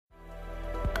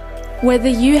Whether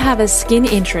you have a skin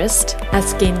interest, a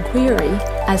skin query,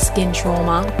 a skin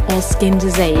trauma, or skin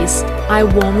disease, I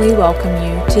warmly welcome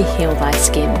you to Heal Thy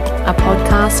Skin, a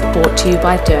podcast brought to you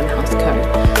by Derm Health Co.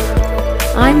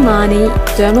 I'm Marnie,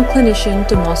 dermal clinician,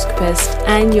 dermoscopist,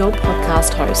 and your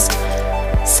podcast host.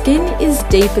 Skin is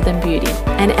deeper than beauty,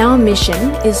 and our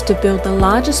mission is to build the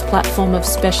largest platform of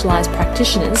specialised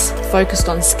practitioners focused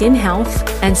on skin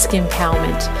health and skin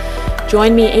empowerment.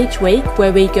 Join me each week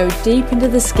where we go deep into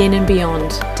the skin and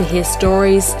beyond to hear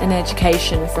stories and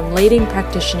education from leading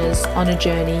practitioners on a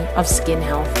journey of skin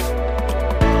health.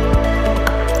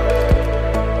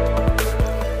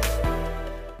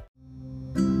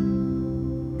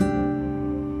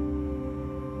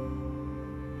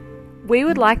 We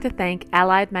would like to thank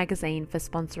Allied Magazine for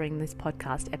sponsoring this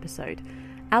podcast episode.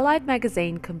 Allied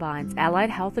Magazine combines allied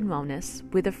health and wellness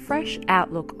with a fresh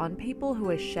outlook on people who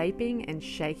are shaping and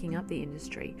shaking up the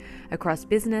industry across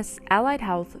business, allied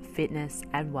health, fitness,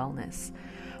 and wellness.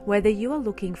 Whether you are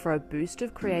looking for a boost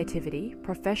of creativity,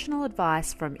 professional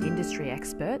advice from industry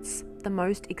experts, the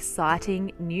most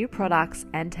exciting new products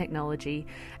and technology,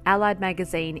 Allied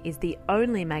Magazine is the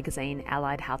only magazine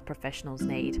allied health professionals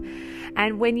need.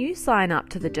 And when you sign up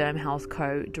to the Derm Health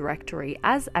Co directory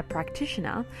as a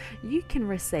practitioner, you can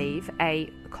receive a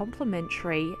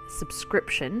complimentary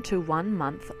subscription to 1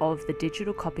 month of the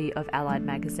digital copy of Allied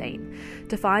Magazine.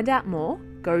 To find out more,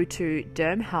 go to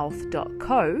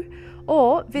dermhealth.co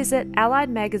or visit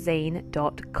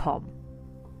alliedmagazine.com.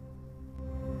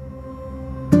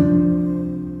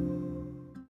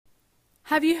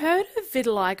 Have you heard of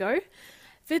vitiligo?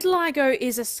 Vitiligo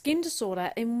is a skin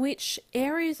disorder in which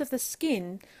areas of the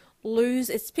skin lose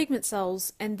its pigment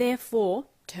cells and therefore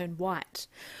turn white.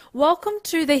 Welcome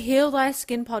to the Heal Thy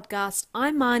Skin podcast.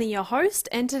 I'm Marnie, your host,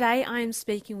 and today I am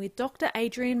speaking with Dr.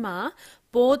 Adrienne Ma,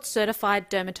 board certified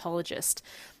dermatologist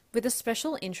with a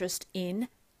special interest in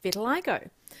vitiligo.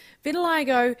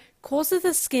 Vitiligo causes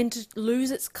the skin to lose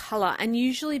its colour and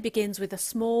usually begins with a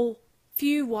small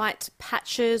few white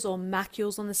patches or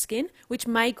macules on the skin, which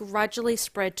may gradually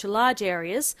spread to large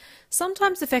areas,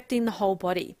 sometimes affecting the whole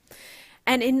body.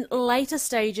 And in later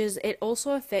stages, it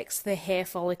also affects the hair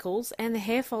follicles, and the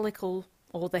hair follicle,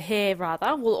 or the hair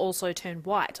rather, will also turn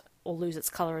white or lose its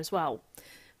colour as well.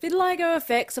 Vitiligo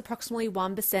affects approximately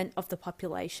 1% of the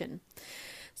population.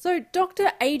 So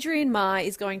Dr. Adrienne Ma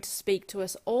is going to speak to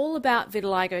us all about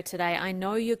vitiligo today. I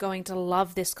know you're going to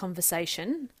love this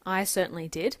conversation. I certainly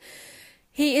did.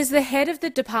 He is the head of the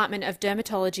Department of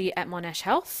Dermatology at Monash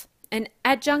Health, an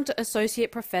adjunct associate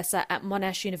professor at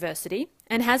Monash University,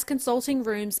 and has consulting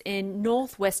rooms in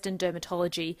Northwestern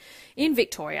Dermatology in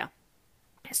Victoria.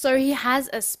 So he has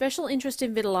a special interest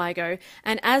in vitiligo,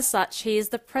 and as such, he is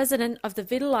the president of the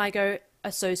Vitiligo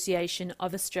Association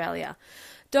of Australia.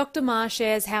 Dr. Ma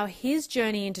shares how his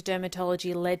journey into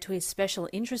dermatology led to his special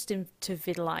interest into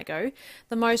vitiligo,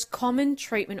 the most common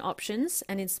treatment options,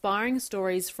 and inspiring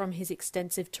stories from his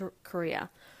extensive career.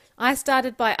 I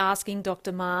started by asking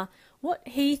Dr. Ma what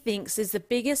he thinks is the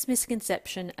biggest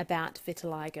misconception about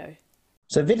vitiligo.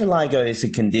 So vitiligo is a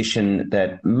condition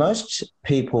that most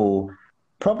people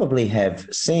probably have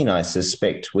seen, I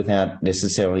suspect, without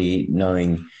necessarily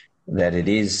knowing that it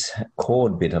is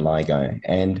called vitiligo.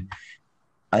 And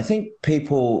I think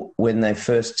people, when they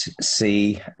first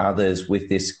see others with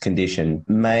this condition,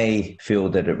 may feel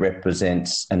that it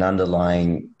represents an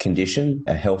underlying condition,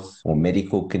 a health or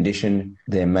medical condition.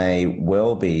 There may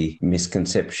well be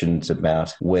misconceptions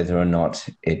about whether or not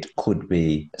it could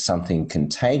be something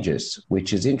contagious,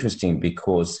 which is interesting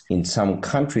because in some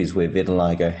countries where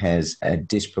vitiligo has a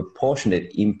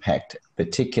disproportionate impact,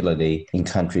 particularly in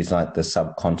countries like the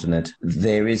subcontinent,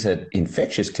 there is an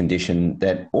infectious condition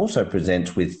that also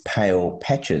presents with pale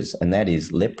patches, and that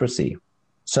is leprosy.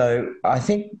 So I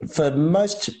think for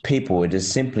most people, it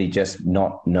is simply just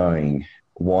not knowing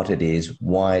what it is,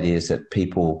 why it is that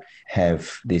people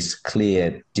have this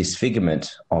clear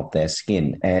disfigurement of their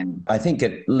skin. And I think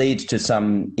it leads to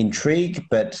some intrigue,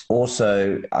 but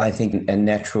also I think a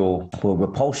natural, well,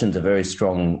 repulsion's a very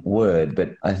strong word,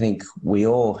 but I think we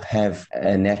all have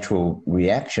a natural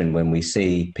reaction when we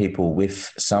see people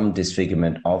with some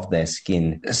disfigurement of their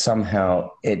skin.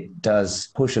 Somehow it does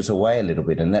push us away a little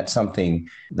bit, and that's something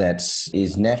that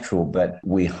is natural, but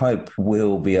we hope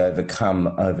will be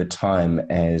overcome over time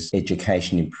as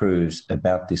education improves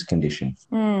about this condition.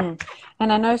 And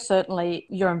I know certainly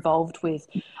you're involved with,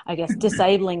 I guess,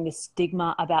 disabling this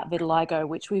stigma about vitiligo,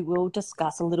 which we will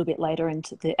discuss a little bit later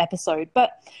into the episode.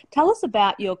 But tell us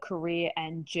about your career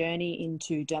and journey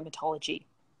into dermatology.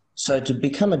 So to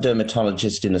become a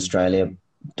dermatologist in Australia,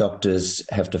 doctors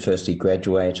have to firstly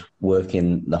graduate, work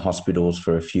in the hospitals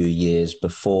for a few years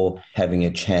before having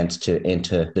a chance to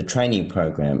enter the training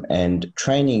program. And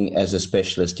training as a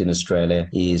specialist in Australia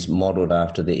is modelled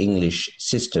after the English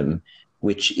system,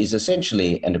 which is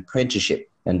essentially an apprenticeship.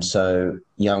 And so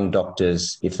young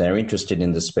doctors, if they're interested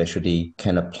in the specialty,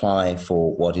 can apply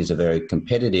for what is a very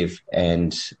competitive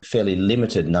and fairly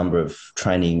limited number of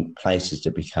training places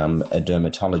to become a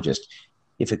dermatologist.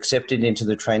 If accepted into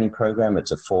the training program,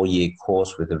 it's a 4-year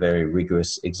course with a very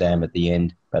rigorous exam at the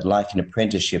end. But like an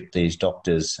apprenticeship, these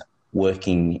doctors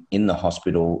working in the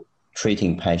hospital,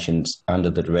 treating patients under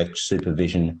the direct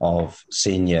supervision of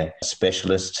senior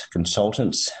specialist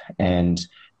consultants, and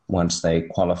once they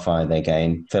qualify, they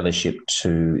gain fellowship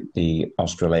to the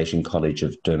Australasian College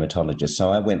of Dermatologists. So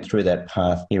I went through that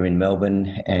path here in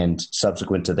Melbourne, and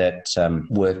subsequent to that,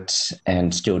 worked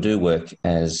and still do work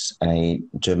as a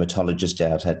dermatologist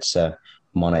out at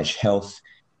Monash Health,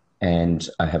 and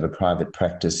I have a private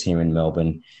practice here in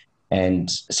Melbourne.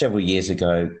 And several years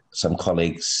ago, some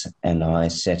colleagues and I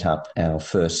set up our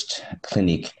first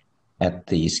clinic at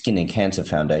the Skin and Cancer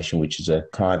Foundation, which is a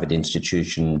private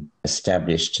institution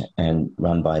established and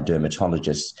run by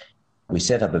dermatologists. We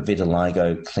set up a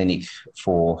vitiligo clinic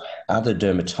for other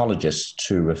dermatologists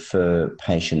to refer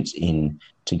patients in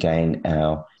to gain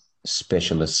our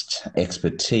specialist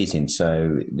expertise in.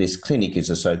 So this clinic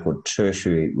is a so-called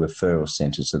tertiary referral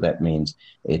centre. So that means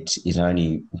it is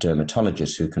only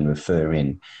dermatologists who can refer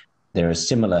in. There are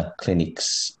similar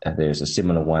clinics. There's a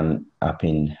similar one up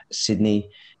in Sydney.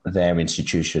 Their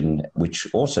institution, which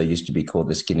also used to be called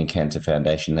the Skin and Cancer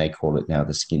Foundation, they call it now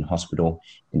the Skin Hospital.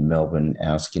 In Melbourne,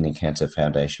 our Skin and Cancer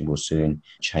Foundation will soon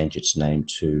change its name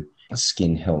to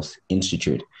Skin Health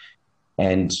Institute.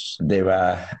 And there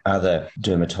are other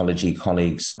dermatology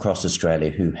colleagues across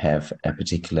Australia who have a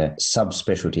particular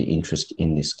subspecialty interest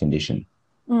in this condition.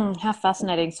 How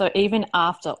fascinating. So even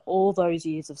after all those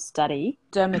years of study,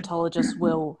 dermatologists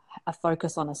will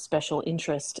focus on a special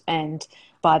interest. And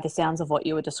by the sounds of what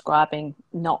you were describing,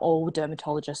 not all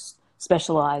dermatologists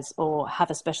specialise or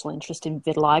have a special interest in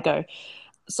vitiligo.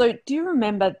 So do you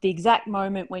remember the exact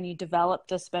moment when you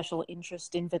developed a special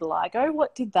interest in vitiligo?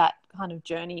 What did that kind of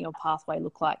journey or pathway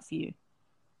look like for you?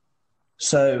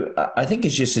 So I think,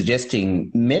 as you're suggesting,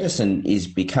 medicine is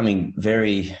becoming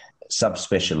very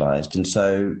subspecialized. And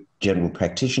so general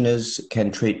practitioners can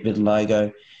treat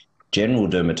vitiligo. General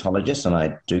dermatologists, and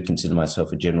I do consider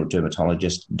myself a general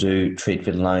dermatologist, do treat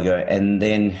vitiligo. And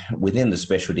then within the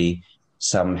specialty,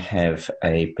 some have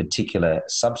a particular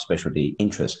subspecialty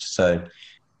interest. So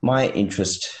my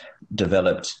interest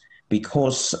developed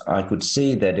because I could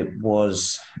see that it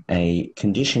was a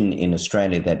condition in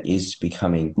Australia that is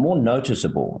becoming more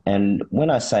noticeable. And when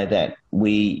I say that,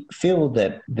 we feel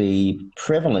that the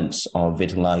prevalence of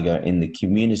vitiligo in the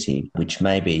community, which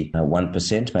may be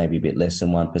 1%, maybe a bit less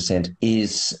than 1%,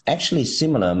 is actually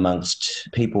similar amongst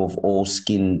people of all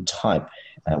skin type,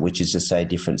 which is to say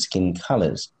different skin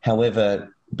colours.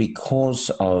 However, because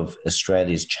of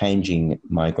Australia's changing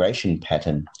migration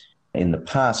pattern, in the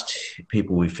past,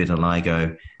 people with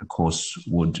vitiligo, of course,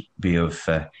 would be of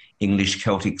English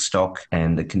Celtic stock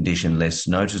and the condition less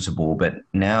noticeable. But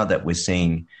now that we're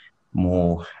seeing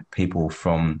more people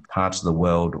from parts of the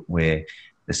world where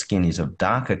the skin is of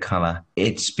darker colour,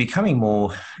 it's becoming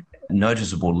more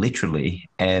noticeable literally,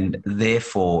 and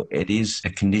therefore it is a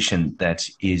condition that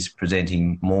is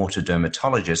presenting more to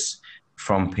dermatologists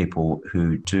from people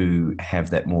who do have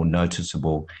that more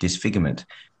noticeable disfigurement.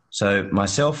 So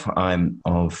myself, I'm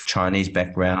of Chinese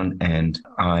background, and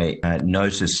I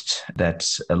noticed that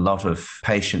a lot of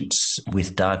patients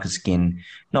with darker skin,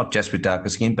 not just with darker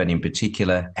skin, but in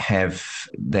particular, have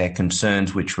their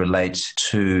concerns which relate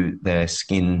to their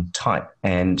skin type.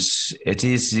 And it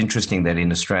is interesting that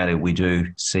in Australia we do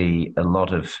see a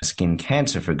lot of skin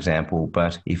cancer, for example,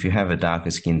 but if you have a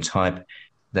darker skin type,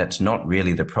 that's not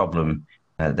really the problem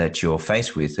that you're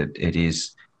faced with. It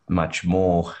is much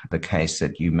more the case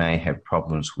that you may have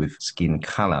problems with skin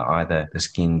colour, either the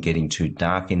skin getting too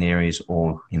dark in areas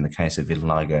or, in the case of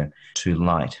vitiligo, too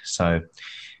light. So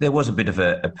there was a bit of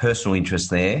a personal interest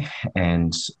there,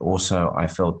 and also I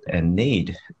felt a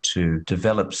need to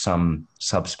develop some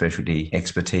subspecialty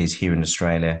expertise here in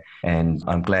Australia, and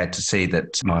I'm glad to see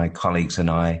that my colleagues and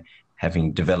I,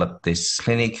 having developed this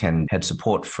clinic and had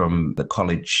support from the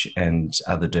college and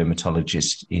other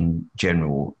dermatologists in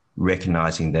general,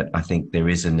 recognising that I think there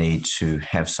is a need to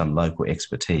have some local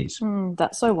expertise.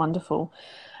 That's so wonderful.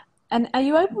 And are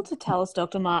you able to tell us,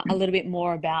 Dr. Ma, a little bit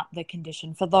more about the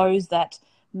condition for those that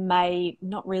may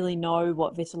not really know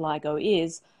what vitiligo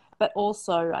is, but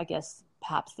also, I guess,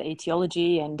 perhaps the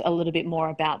etiology and a little bit more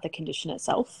about the condition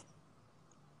itself?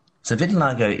 So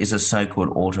vitiligo is a so-called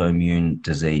autoimmune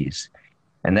disease.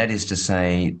 And that is to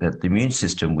say that the immune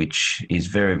system, which is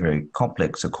very, very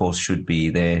complex, of course, should be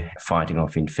there fighting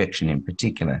off infection in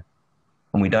particular.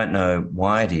 And we don't know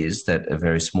why it is that a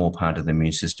very small part of the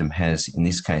immune system has, in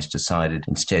this case, decided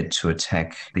instead to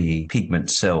attack the pigment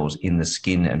cells in the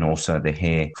skin and also the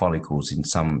hair follicles in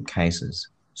some cases.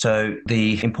 So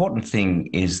the important thing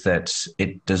is that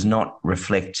it does not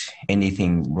reflect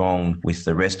anything wrong with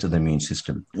the rest of the immune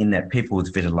system, in that people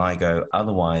with vitiligo are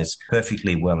otherwise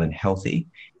perfectly well and healthy.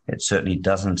 It certainly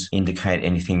doesn't indicate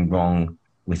anything wrong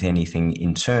with anything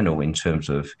internal in terms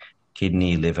of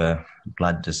kidney, liver,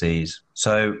 blood disease.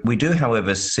 So we do,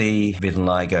 however, see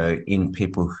vitiligo in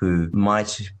people who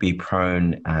might be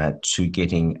prone to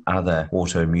getting other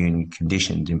autoimmune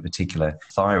conditions, in particular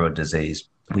thyroid disease,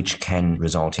 which can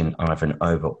result in either an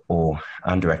over or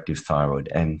underactive thyroid.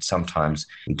 And sometimes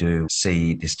we do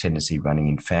see this tendency running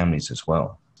in families as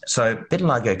well. So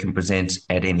vitiligo can present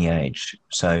at any age.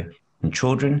 So in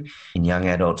children, in young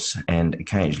adults, and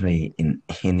occasionally in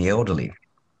the elderly.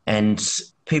 And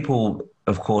people,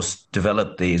 of course,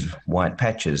 develop these white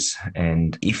patches,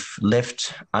 and if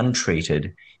left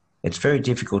untreated, it's very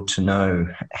difficult to know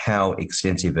how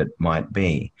extensive it might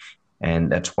be.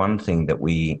 And that's one thing that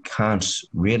we can't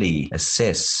really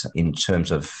assess in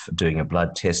terms of doing a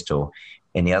blood test or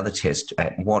any other test,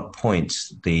 at what point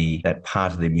that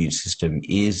part of the immune system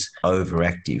is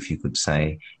overactive, you could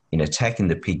say, in attacking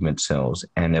the pigment cells,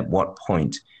 and at what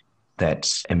point that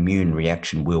immune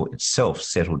reaction will itself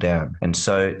settle down. And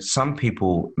so some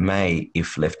people may,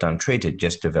 if left untreated,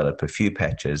 just develop a few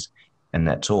patches, and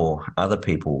that's all. Other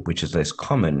people, which is less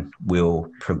common, will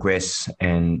progress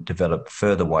and develop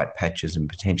further white patches, and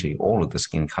potentially all of the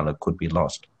skin color could be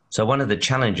lost. So one of the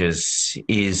challenges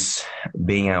is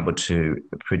being able to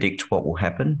predict what will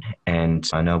happen, and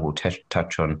I know we'll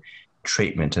touch on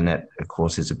treatment, and that, of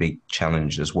course, is a big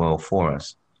challenge as well for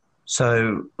us.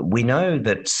 So we know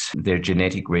that there are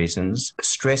genetic reasons.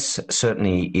 Stress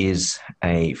certainly is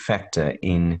a factor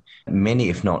in many,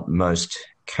 if not most,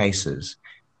 cases.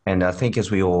 And I think,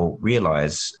 as we all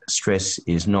realize, stress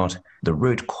is not the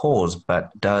root cause,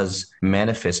 but does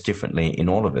manifest differently in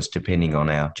all of us depending on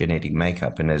our genetic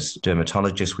makeup. And as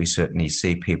dermatologists, we certainly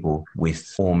see people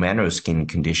with all manner of skin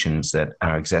conditions that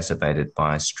are exacerbated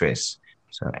by stress.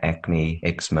 So acne,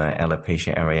 eczema,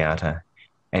 alopecia areata.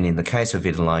 And in the case of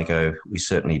vitiligo, we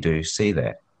certainly do see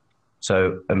that.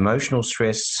 So emotional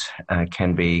stress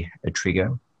can be a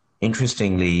trigger.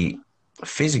 Interestingly,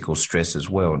 physical stress as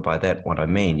well. And by that, what I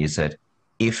mean is that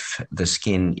if the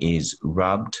skin is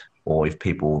rubbed, or if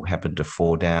people happen to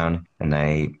fall down and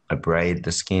they abrade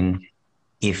the skin,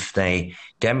 if they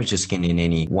damage the skin in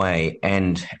any way,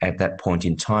 and at that point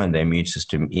in time, the immune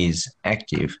system is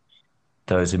active,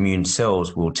 those immune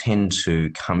cells will tend to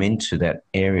come into that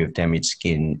area of damaged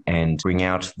skin and bring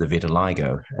out the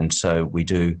vitiligo. And so we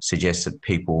do suggest that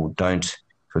people don't,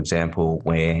 for example,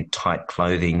 wear tight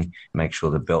clothing, make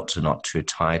sure the belts are not too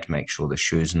tight, make sure the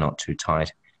shoes are not too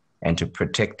tight, and to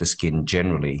protect the skin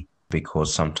generally,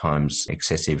 because sometimes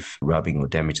excessive rubbing or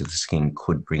damage of the skin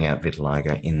could bring out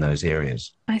vitiligo in those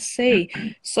areas. I see.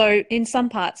 So in some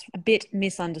parts, a bit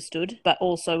misunderstood, but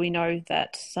also we know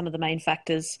that some of the main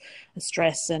factors are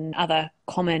stress and other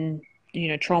common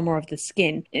trauma of the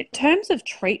skin. In terms of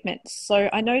treatments, so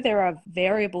I know there are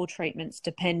variable treatments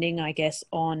depending, I guess,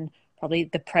 on probably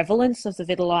the prevalence of the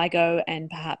vitiligo and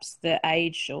perhaps the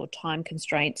age or time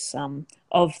constraints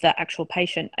of the actual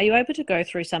patient. Are you able to go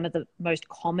through some of the most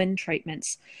common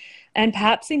treatments and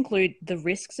perhaps include the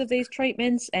risks of these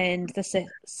treatments and the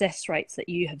success rates that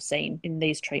you have seen in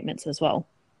these treatments as well?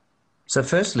 So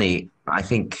firstly, I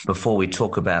think before we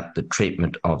talk about the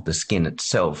treatment of the skin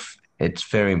itself, it's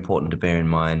very important to bear in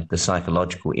mind the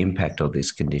psychological impact of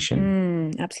this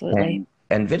condition. Absolutely.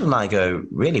 And vitiligo,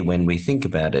 really, when we think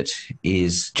about it,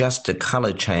 is just a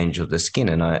colour change of the skin.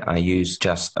 And I use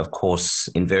just, of course,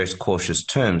 in various cautious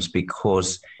terms,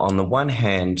 because on the one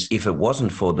hand, if it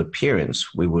wasn't for the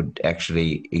appearance, we would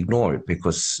actually ignore it,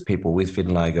 because people with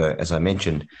vitiligo, as I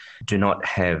mentioned, do not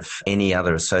have any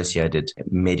other associated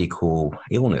medical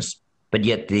illness. But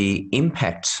yet the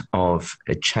impact of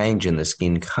a change in the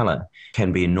skin colour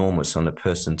can be enormous on a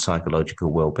person's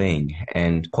psychological well-being.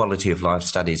 And quality of life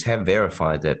studies have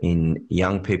verified that in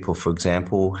young people, for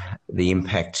example, the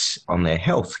impact on their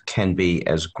health can be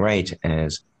as great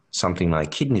as something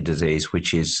like kidney disease,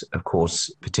 which is, of course,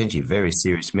 potentially very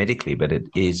serious medically, but it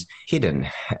is hidden.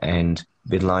 And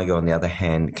vitiligo, on the other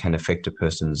hand, can affect a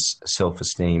person's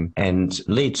self-esteem and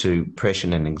lead to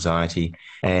depression and anxiety.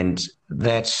 And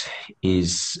that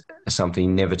is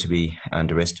something never to be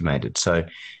underestimated. So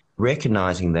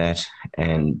recognizing that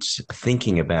and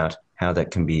thinking about how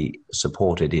that can be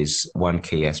supported is one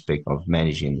key aspect of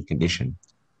managing the condition.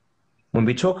 When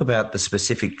we talk about the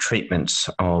specific treatments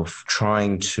of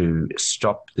trying to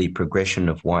stop the progression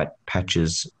of white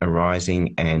patches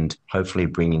arising and hopefully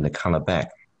bringing the colour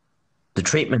back, the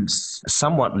treatment's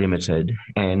somewhat limited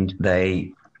and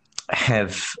they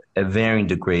have a varying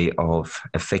degree of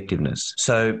effectiveness.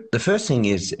 So the first thing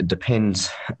is it depends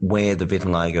where the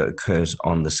vitiligo occurs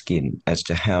on the skin as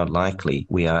to how likely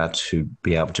we are to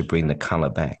be able to bring the colour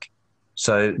back.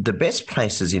 So the best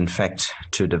places, in fact,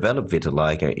 to develop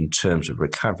vitiligo in terms of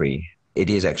recovery, it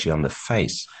is actually on the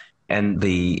face. And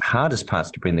the hardest parts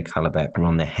to bring the colour back are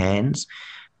on the hands,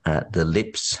 the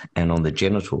lips, and on the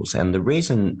genitals. And the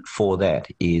reason for that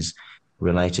is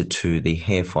related to the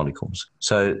hair follicles.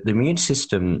 So the immune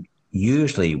system,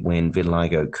 usually when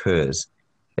vitiligo occurs,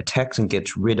 attacks and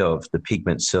gets rid of the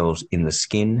pigment cells in the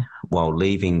skin while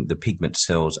leaving the pigment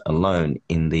cells alone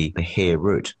in the hair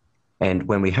root. And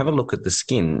when we have a look at the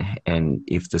skin, and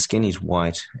if the skin is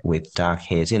white with dark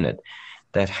hairs in it,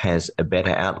 that has a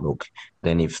better outlook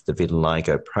than if the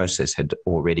vitiligo process had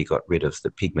already got rid of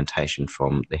the pigmentation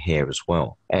from the hair as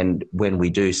well. And when we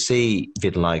do see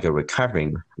vitiligo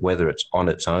recovering, whether it's on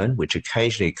its own, which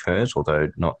occasionally occurs, although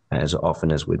not as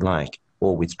often as we'd like,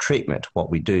 or with treatment, what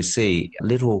we do see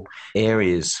little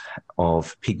areas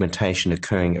of pigmentation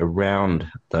occurring around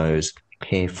those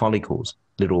hair follicles,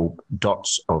 little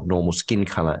dots of normal skin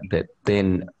colour that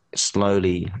then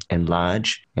slowly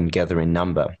enlarge and gather in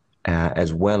number,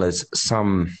 as well as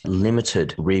some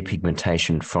limited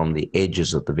repigmentation from the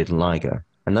edges of the vitiligo.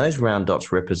 And those round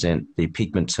dots represent the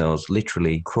pigment cells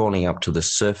literally crawling up to the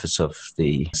surface of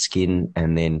the skin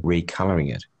and then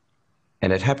recolouring it.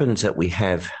 And it happens that we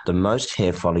have the most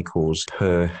hair follicles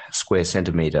per square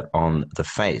centimetre on the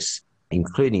face,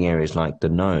 including areas like the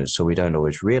nose. So we don't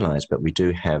always realise, but we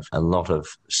do have a lot of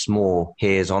small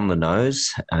hairs on the nose.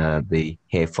 The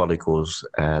hair follicles,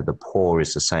 the pore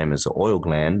is the same as the oil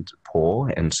gland pore.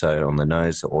 And so on the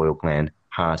nose, the oil gland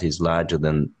part is larger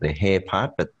than the hair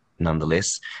part, but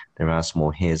nonetheless, there are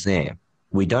small hairs there.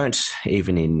 We don't,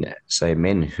 even in, say,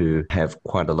 men who have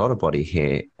quite a lot of body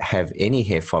hair, have any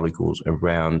hair follicles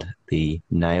around the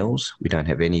nails. We don't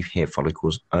have any hair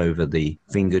follicles over the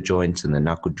finger joints and the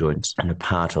knuckle joints and a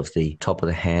part of the top of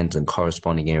the hands and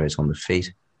corresponding areas on the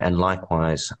feet, and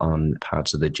likewise on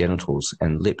parts of the genitals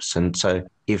and lips. And so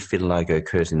if vitiligo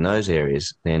occurs in those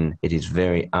areas, then it is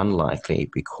very unlikely,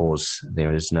 because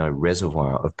there is no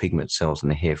reservoir of pigment cells in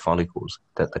the hair follicles,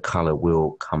 that the colour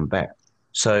will come back.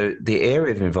 So the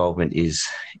area of involvement is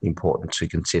important to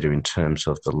consider in terms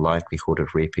of the likelihood of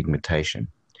repigmentation.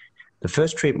 The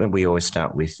first treatment we always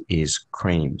start with is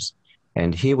creams.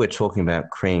 And here we're talking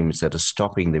about creams that are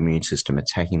stopping the immune system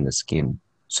attacking the skin.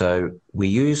 So we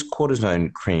use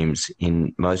cortisone creams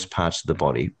in most parts of the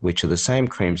body, which are the same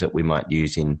creams that we might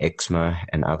use in eczema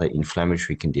and other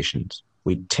inflammatory conditions.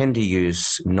 We tend to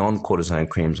use non-cortisone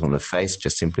creams on the face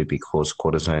just simply because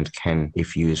cortisone can,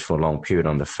 if used for a long period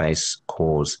on the face,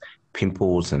 cause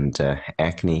pimples and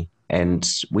acne. And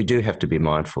we do have to be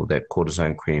mindful that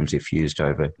cortisone creams, if used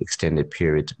over extended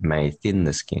periods, may thin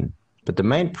the skin. But the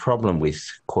main problem with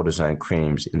cortisone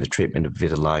creams in the treatment of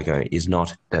vitiligo is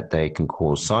not that they can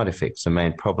cause side effects. The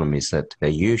main problem is that they're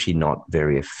usually not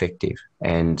very effective.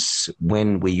 And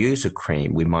when we use a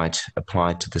cream, we might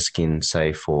apply it to the skin,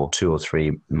 say, for 2 or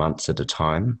 3 months at a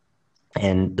time.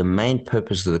 And the main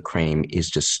purpose of the cream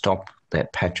is to stop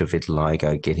that patch of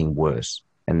vitiligo getting worse.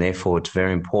 And therefore, it's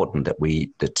very important that we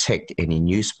detect any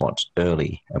new spots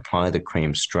early, apply the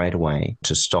cream straight away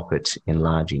to stop it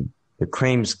enlarging. The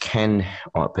creams can,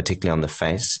 particularly on the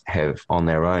face, have on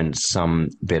their own some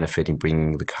benefit in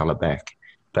bringing the colour back.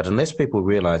 But unless people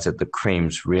realise that the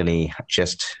creams really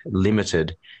just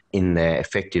limited in their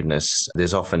effectiveness,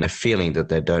 there's often a feeling that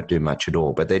they don't do much at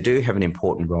all. But they do have an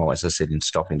important role, as I said, in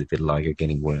stopping the vitiligo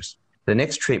getting worse. The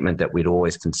next treatment that we'd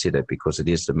always consider, because it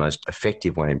is the most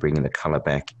effective way in bringing the colour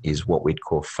back, is what we'd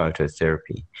call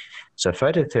phototherapy. So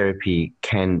phototherapy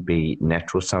can be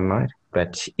natural sunlight,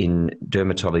 but in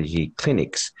dermatology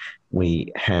clinics,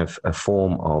 we have a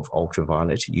form of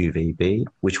ultraviolet, UVB,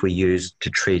 which we use to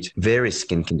treat various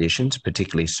skin conditions,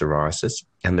 particularly psoriasis.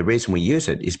 And the reason we use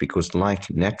it is because, like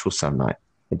natural sunlight,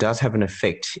 it does have an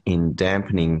effect in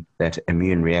dampening that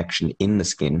immune reaction in the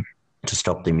skin to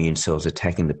stop the immune cells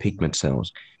attacking the pigment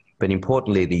cells. But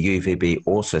importantly, the UVB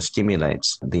also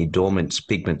stimulates the dormant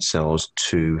pigment cells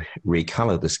to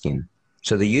recolour the skin.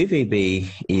 So the UVB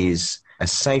is a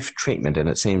safe treatment, and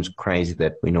it seems crazy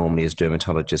that we normally as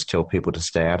dermatologists tell people to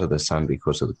stay out of the sun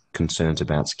because of the concerns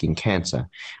about skin cancer.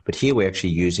 But here we're actually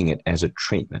using it as a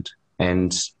treatment.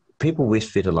 And people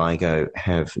with vitiligo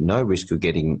have no risk of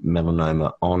getting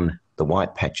melanoma on the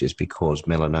white patches because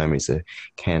melanoma is a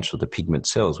cancer of the pigment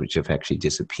cells which have actually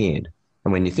disappeared.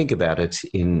 And when you think about it,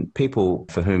 in people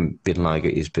for whom vitiligo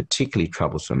is particularly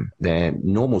troublesome, their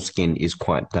normal skin is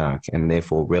quite dark and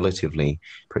therefore relatively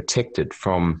protected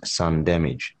from sun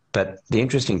damage. But the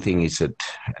interesting thing is that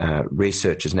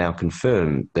research has now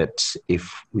confirmed that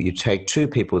if you take two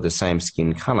people with the same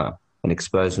skin colour and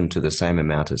expose them to the same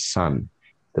amount of sun,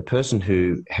 the person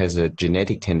who has a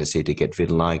genetic tendency to get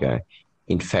vitiligo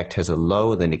in fact has a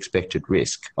lower than expected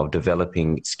risk of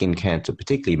developing skin cancer,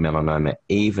 particularly melanoma,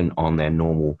 even on their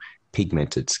normal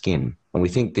pigmented skin. And we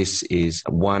think this is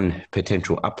one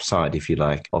potential upside, if you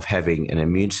like, of having an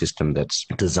immune system that's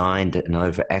designed and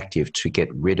overactive to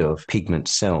get rid of pigment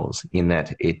cells, in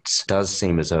that it does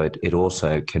seem as though it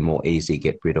also can more easily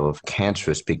get rid of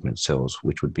cancerous pigment cells,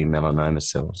 which would be melanoma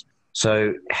cells.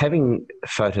 So having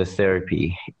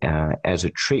phototherapy as a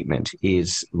treatment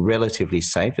is relatively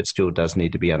safe. It still does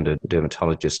need to be under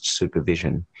dermatologist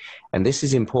supervision. And this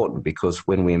is important because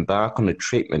when we embark on a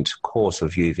treatment course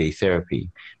of UV therapy,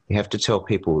 we have to tell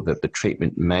people that the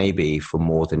treatment may be for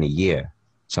more than a year,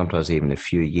 sometimes even a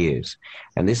few years.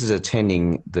 And this is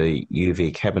attending the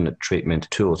UV cabinet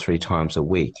treatment 2 or 3 times a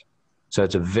week. So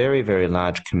it's a very, very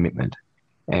large commitment.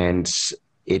 And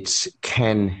it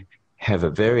can have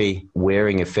a very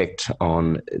wearing effect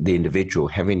on the individual,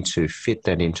 having to fit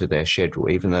that into their schedule,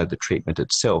 even though the treatment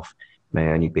itself may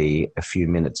only be a few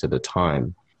minutes at a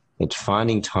time. It's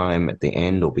finding time at the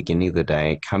end or beginning of the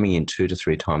day, coming in 2 to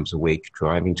 3 times a week,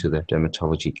 driving to the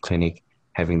dermatology clinic,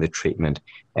 having the treatment,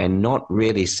 and not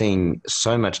really seeing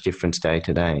so much difference day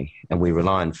to day. And we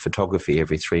rely on photography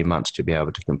every 3 months to be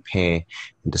able to compare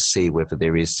and to see whether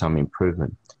there is some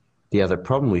improvement. The other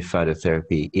problem with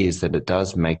phototherapy is that it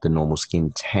does make the normal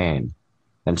skin tan.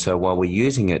 And so while we're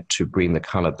using it to bring the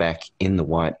colour back in the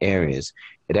white areas,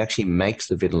 it actually makes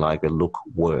the vitiligo look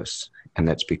worse. And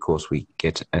that's because we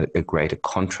get a greater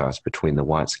contrast between the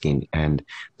white skin and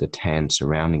the tan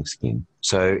surrounding skin.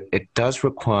 So it does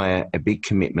require a big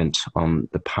commitment on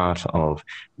the part of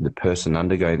the person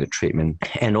undergoing the treatment,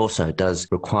 and also it does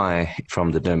require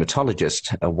from the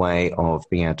dermatologist a way of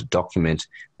being able to document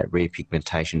that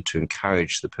repigmentation to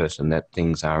encourage the person that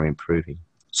things are improving.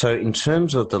 So in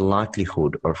terms of the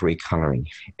likelihood of recoloring,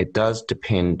 it does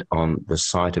depend on the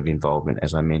site of involvement,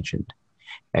 as I mentioned.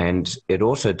 And it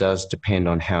also does depend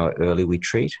on how early we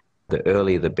treat. The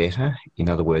earlier the better. In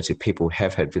other words, if people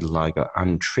have had vitiligo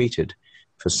untreated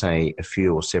for, say, a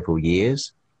few or several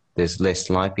years, there's less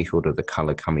likelihood of the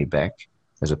colour coming back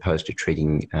as opposed to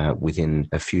treating within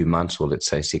a few months, or let's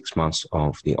say 6 months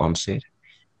of the onset.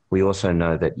 We also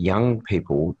know that young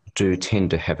people do tend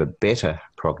to have a better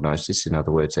prognosis. In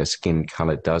other words, their skin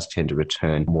colour does tend to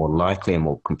return more likely and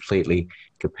more completely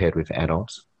compared with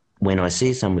adults. When I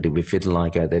see somebody with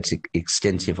vitiligo that's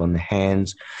extensive on the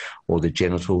hands or the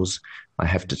genitals, I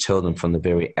have to tell them from the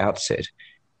very outset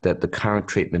that the current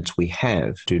treatments we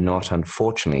have do not,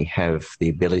 unfortunately, have the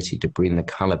ability to bring the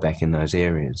colour back in those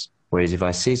areas. Whereas if I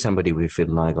see somebody with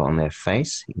vitiligo on their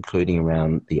face, including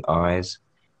around the eyes,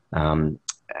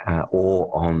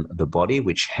 or on the body,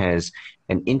 which has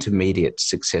an intermediate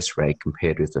success rate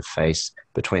compared with the face,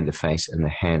 between the face and the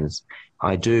hands,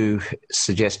 I do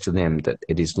suggest to them that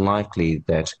it is likely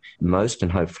that most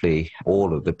and hopefully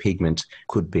all of the pigment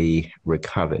could be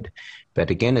recovered. But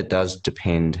again, it does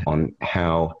depend on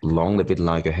how long the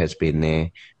vitiligo has been there,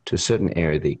 to a certain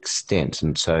area, the extent.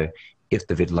 And so if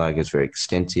the vitiligo is very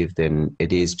extensive, then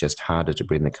it is just harder to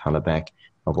bring the colour back.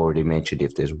 I've already mentioned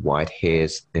if there's white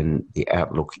hairs, then the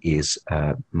outlook is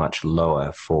much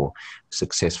lower for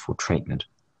successful treatment.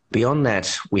 Beyond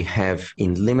that, we have,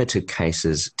 in limited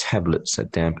cases, tablets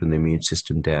that dampen the immune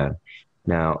system down.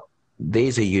 Now,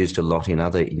 these are used a lot in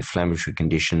other inflammatory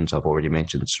conditions. I've already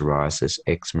mentioned psoriasis,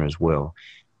 eczema as well.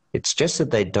 It's just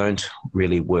that they don't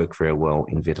really work very well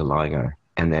in vitiligo.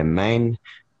 And their main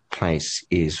place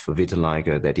is for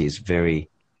vitiligo that is very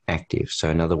active. So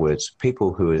in other words,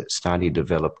 people who are starting to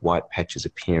develop white patches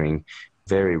appearing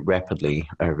very rapidly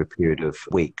over a period of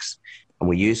weeks. And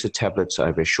we use the tablets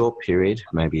over a short period,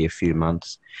 maybe a few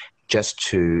months, just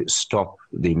to stop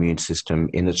the immune system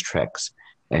in its tracks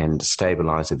and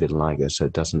stabilize the vitiligo so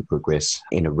it doesn't progress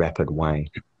in a rapid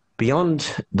way.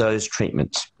 Beyond those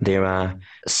treatments, there are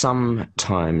some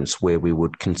times where we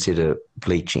would consider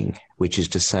bleaching, which is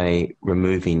to say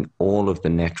removing all of the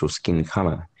natural skin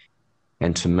colour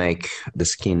and to make the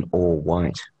skin all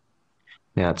white.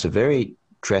 Now, it's a very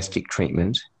drastic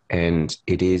treatment, and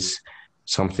it is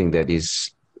something that is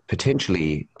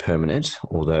potentially permanent,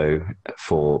 although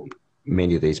for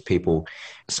many of these people,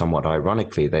 somewhat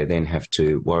ironically, they then have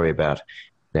to worry about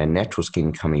their natural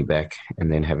skin coming back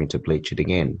and then having to bleach it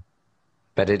again.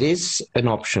 But it is an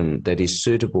option that is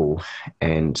suitable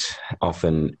and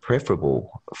often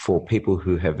preferable for people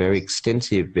who have very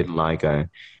extensive vitiligo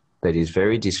that is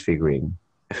very disfiguring,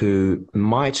 who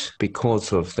might,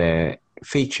 because of their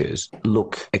features,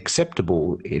 look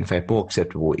acceptable, in fact more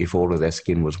acceptable if all of their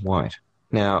skin was white.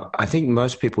 Now, I think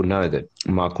most people know that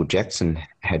Michael Jackson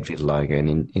had vitiligo,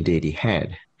 and indeed he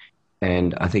had.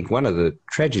 And I think one of the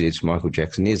tragedies of Michael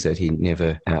Jackson is that he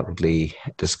never outwardly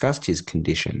discussed his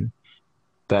condition.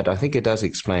 But I think it does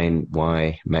explain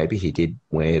why maybe he did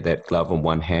wear that glove on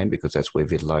one hand, because that's where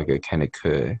vitiligo can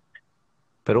occur.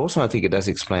 But also I think it does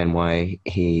explain why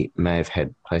he may have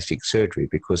had plastic surgery,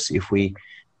 because if we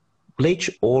bleach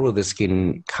all of the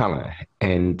skin colour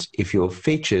and if your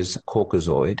features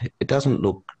Caucasoid, it doesn't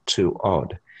look too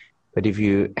odd. But if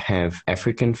you have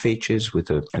African features with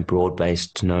a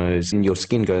broad-based nose and your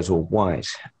skin goes all white,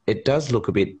 it does look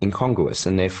a bit incongruous,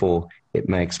 and therefore it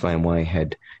may explain why he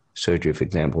had surgery, for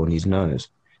example, on his nose.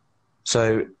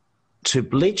 So to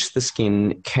bleach the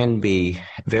skin can be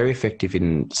very effective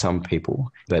in some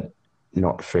people, but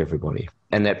not for everybody.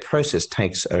 And that process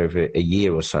takes over a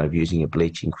year or so of using a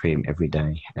bleaching cream every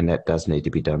day, and that does need to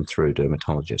be done through a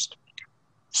dermatologist.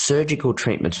 Surgical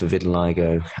treatments for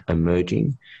vitiligo are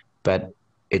emerging, but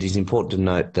it is important to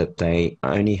note that they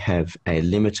only have a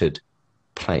limited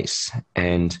place,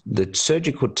 and the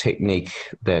surgical technique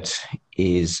that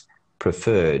is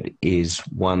preferred is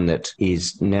one that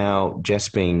is now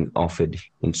just being offered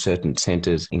in certain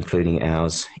centres, including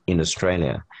ours in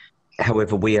Australia.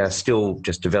 However, we are still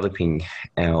just developing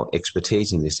our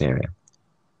expertise in this area.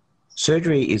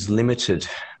 Surgery is limited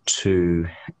to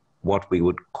what we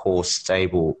would call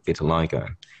stable vitiligo.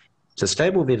 So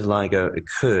stable vitiligo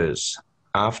occurs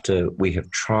after we have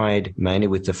tried, mainly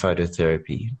with the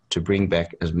phototherapy, to bring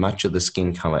back as much of the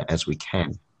skin colour as we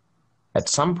can. At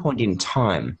some point in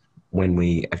time, when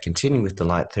we are continuing with the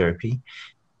light therapy,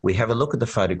 we have a look at the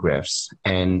photographs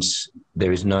and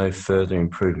there is no further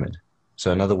improvement. So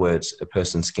in other words, a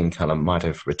person's skin colour might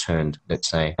have returned, let's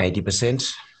say, 80%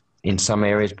 in some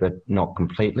areas, but not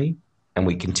completely. And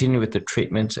we continue with the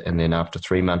treatment, and then after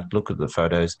 3 months, look at the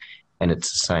photos, and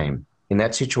it's the same. In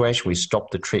that situation, we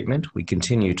stop the treatment. We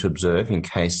continue to observe in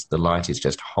case the light is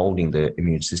just holding the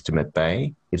immune system at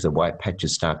bay. If the white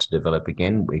patches start to develop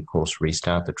again, we, of course,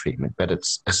 restart the treatment. But at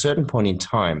a certain point in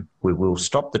time, we will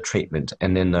stop the treatment,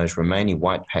 and then those remaining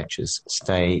white patches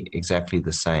stay exactly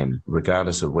the same,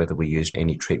 regardless of whether we used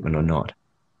any treatment or not.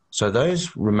 So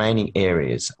those remaining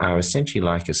areas are essentially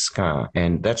like a scar,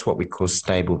 and that's what we call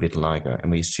stable vitiligo.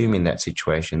 And we assume in that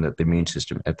situation that the immune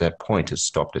system at that point has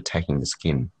stopped attacking the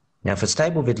skin. Now, for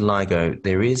stable vitiligo,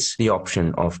 there is the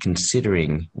option of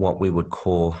considering what we would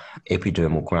call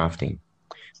epidermal grafting.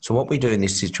 So what we do in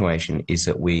this situation is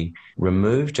that we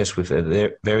remove, just with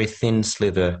a very thin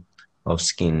slither of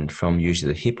skin from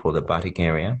usually the hip or the buttock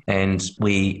area, and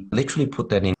we literally put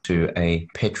that into a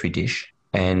Petri dish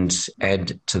and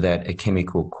add to that a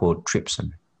chemical called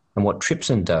trypsin. And what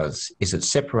trypsin does is it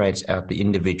separates out the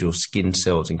individual skin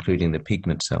cells, including the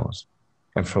pigment cells.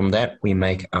 And from that, we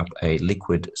make up a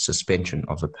liquid suspension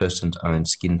of a person's own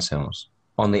skin cells.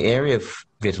 On the area of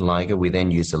vitiligo, we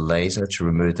then use a laser to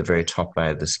remove the very top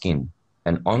layer of the skin.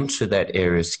 And onto that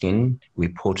area of skin, we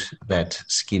put that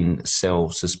skin cell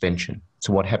suspension.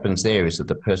 So what happens there is that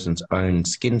the person's own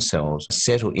skin cells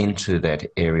settle into that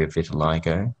area of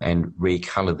vitiligo and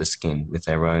recolor the skin with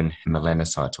their own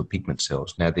melanocytes or pigment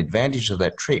cells. Now, the advantage of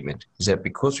that treatment is that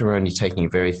because we're only taking a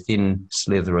very thin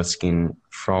slither of skin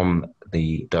from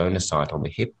the donor site on the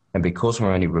hip, and because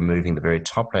we're only removing the very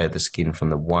top layer of the skin from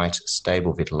the white,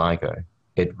 stable vitiligo,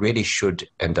 it really should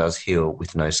and does heal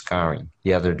with no scarring.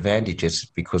 The other advantage is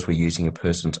because we're using a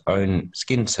person's own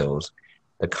skin cells,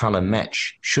 the colour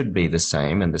match should be the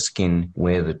same, and the skin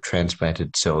where the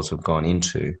transplanted cells have gone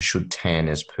into should tan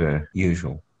as per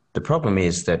usual. The problem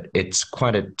is that it's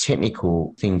quite a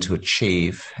technical thing to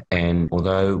achieve, and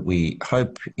although we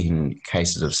hope in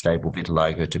cases of stable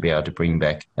vitiligo to be able to bring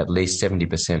back at least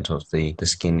 70% of the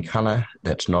skin colour,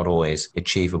 that's not always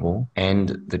achievable,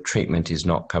 and the treatment is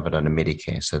not covered under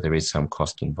Medicare, so there is some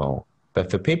cost involved. But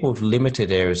for people with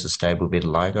limited areas of stable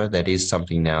vitiligo, that is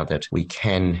something now that we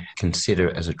can consider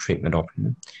as a treatment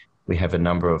option. We have a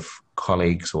number of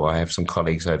colleagues, or I have some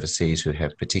colleagues overseas who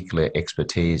have particular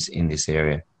expertise in this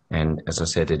area. And as I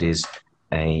said, it is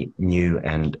a new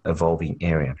and evolving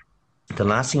area. The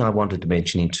last thing I wanted to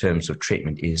mention in terms of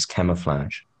treatment is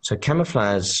camouflage. So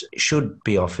camouflage should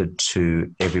be offered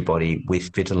to everybody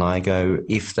with vitiligo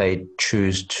if they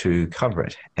choose to cover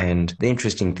it. And the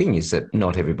interesting thing is that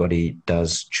not everybody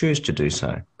does choose to do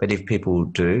so. But if people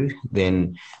do,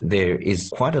 then there is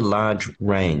quite a large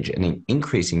range, an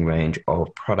increasing range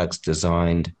of products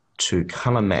designed to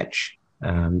colour match,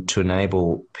 to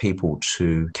enable people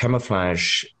to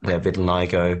camouflage their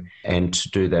vitiligo and to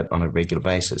do that on a regular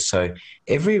basis. So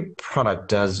every product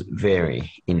does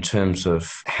vary in terms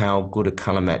of how good a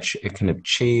colour match it can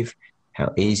achieve,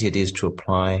 how easy it is to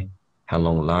apply, how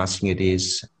long lasting it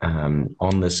is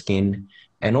on the skin,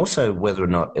 and also whether or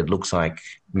not it looks like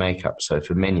makeup. So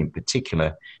for men in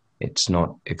particular, it's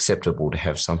not acceptable to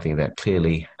have something that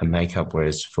clearly a makeup,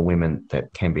 whereas for women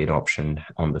that can be an option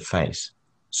on the face.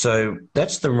 So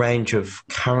that's the range of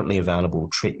currently available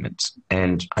treatments.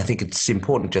 And I think it's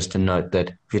important just to note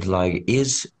that vitiligo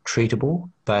is treatable,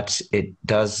 but it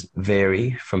does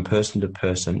vary from person to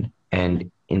person and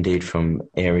indeed from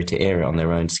area to area on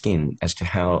their own skin as to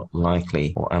how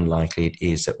likely or unlikely it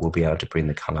is that we'll be able to bring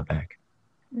the colour back.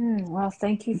 Well,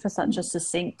 thank you for such a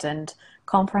succinct and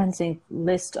comprehensive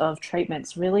list of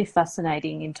treatments. Really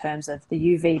fascinating in terms of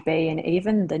the UVB and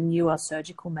even the newer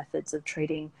surgical methods of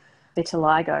treating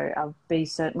vitiligo. I'll be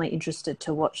certainly interested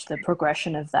to watch the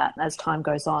progression of that as time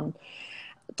goes on.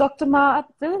 Dr. Ma, I'd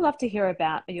really love to hear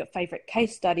about your favourite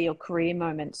case study or career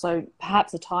moment. So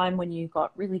perhaps a time when you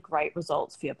got really great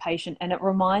results for your patient and it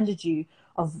reminded you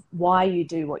of why you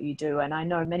do what you do. And I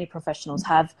know many professionals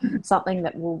have something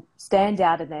that will stand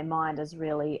out in their mind as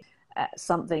really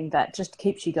something that just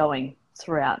keeps you going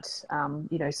throughout,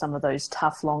 some of those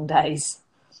tough, long days.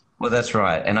 Well, that's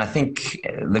right. And I think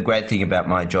the great thing about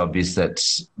my job is that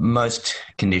most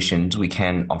conditions we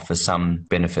can offer some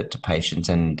benefit to patients.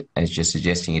 And as you're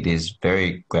suggesting, it is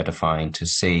very gratifying to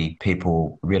see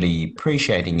people really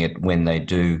appreciating it when they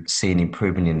do see an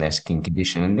improvement in their skin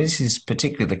condition. And this is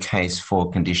particularly the case for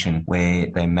a condition where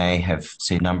they may have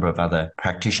seen a number of other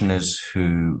practitioners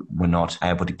who were not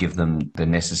able to give them the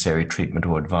necessary treatment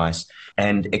or advice.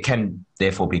 And it can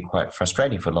therefore be quite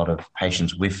frustrating for a lot of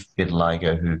patients with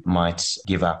vitiligo who might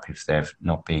give up if they've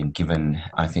not been given,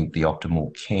 I think, the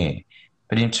optimal care.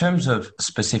 But in terms of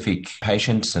specific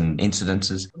patients and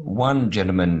incidences, one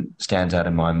gentleman stands out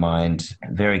in my mind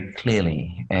very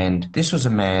clearly. And this was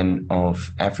a man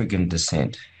of African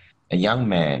descent, a young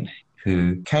man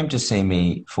who came to see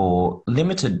me for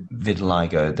limited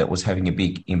vitiligo that was having a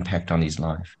big impact on his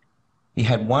life. He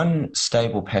had one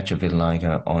stable patch of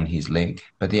vitiligo on his leg,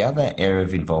 but the other area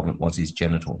of involvement was his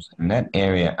genitals. And that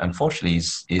area, unfortunately,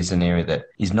 is an area that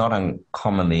is not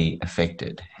uncommonly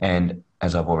affected. And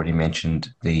as I've already mentioned,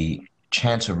 the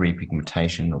chance of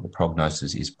repigmentation or the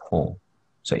prognosis is poor.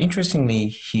 So interestingly,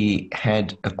 he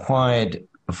had acquired,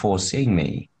 before seeing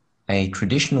me, a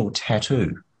traditional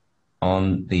tattoo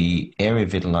on the area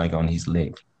of vitiligo on his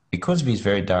leg. Because of his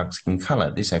very dark skin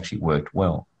color, this actually worked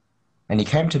well. And he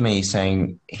came to me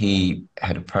saying he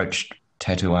had approached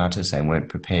tattoo artists. They weren't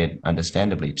prepared,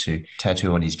 understandably, to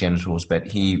tattoo on his genitals, but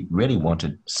he really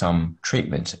wanted some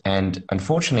treatment. And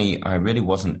unfortunately, I really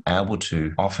wasn't able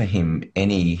to offer him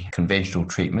any conventional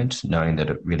treatment, knowing that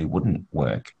it really wouldn't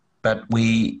work. But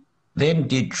we then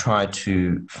did try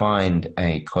to find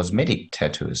a cosmetic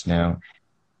tattooist. Now,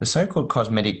 the so-called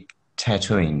cosmetic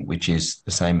tattooing, which is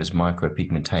the same as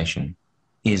micropigmentation,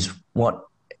 is what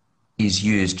is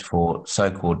used for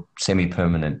so-called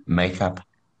semi-permanent makeup.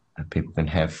 People can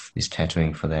have this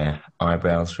tattooing for their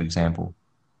eyebrows, for example.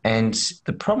 And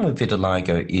the problem with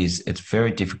vitiligo is it's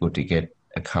very difficult to get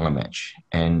a colour match.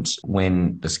 And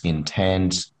when the skin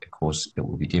tans, of course, it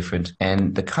will be different.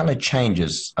 And the colour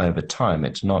changes over time.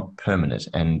 It's not permanent.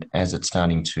 And as it's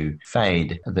starting to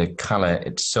fade, the colour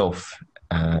itself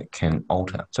can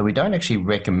alter. So we don't actually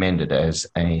recommend it as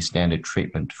a standard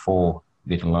treatment for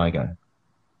vitiligo.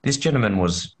 This gentleman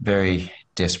was very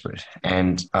desperate,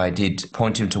 and I did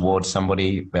point him towards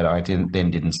somebody, but I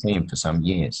didn't see him for some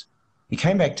years. He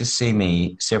came back to see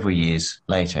me several years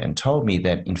later and told me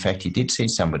that, in fact, he did see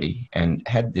somebody and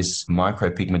had this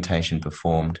micropigmentation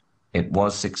performed. It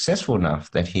was successful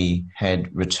enough that he had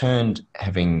returned,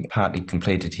 having partly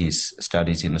completed his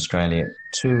studies in Australia,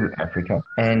 to Africa,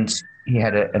 and he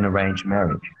had an arranged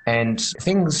marriage. And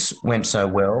things went so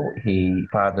well, he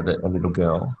fathered a little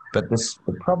girl. But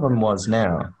the problem was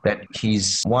now that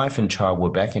his wife and child were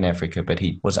back in Africa, but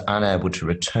he was unable to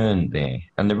return there.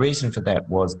 And the reason for that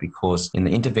was because in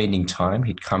the intervening time,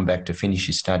 he'd come back to finish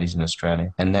his studies in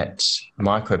Australia, and that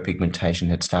micropigmentation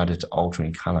had started to alter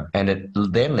in colour. And it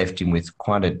then left him with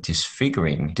quite a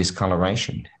disfiguring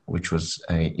discoloration, which was,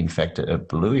 in fact, a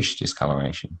bluish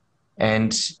discoloration.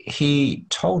 And he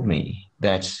told me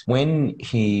that when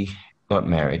he got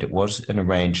married, it was an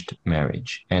arranged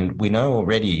marriage. And we know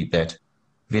already that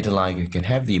vitiligo can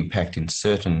have the impact in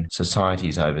certain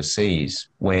societies overseas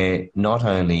where not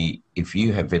only if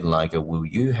you have vitiligo will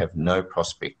you have no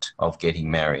prospect of getting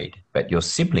married, but your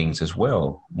siblings as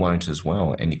well won't as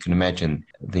well. And you can imagine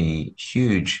the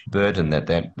huge burden that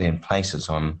then places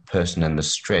on a person and the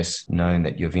stress knowing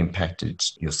that you've impacted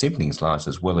your siblings' lives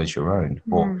as well as your own.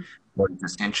 Or what is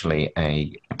essentially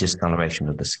a discoloration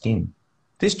of the skin.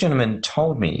 This gentleman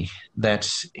told me that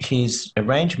his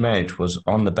arranged marriage was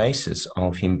on the basis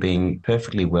of him being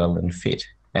perfectly well and fit,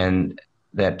 and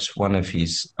that one of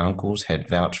his uncles had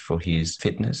vouched for his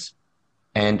fitness.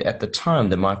 And at the time,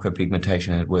 the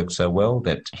micropigmentation had worked so well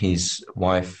that his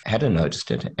wife hadn't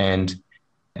noticed it. And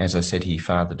as I said, he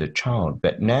fathered a child.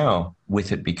 But now,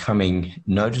 with it becoming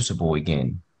noticeable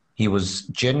again, he was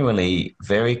genuinely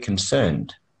very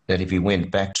concerned that if he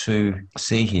went back to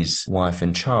see his wife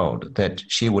and child, that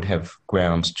she would have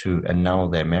grounds to annul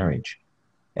their marriage.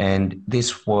 And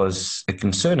this was a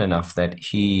concern enough that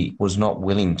he was not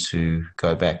willing to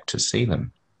go back to see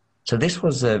them. So this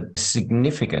was a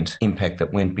significant impact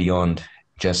that went beyond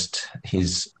just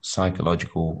his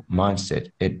psychological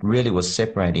mindset. It really was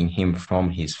separating him from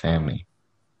his family.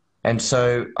 And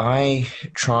so I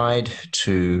tried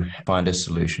to find a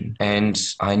solution, and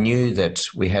I knew that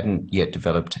we hadn't yet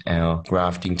developed our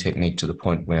grafting technique to the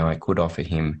point where I could offer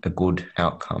him a good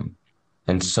outcome.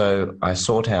 And so I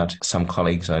sought out some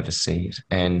colleagues overseas,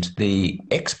 and the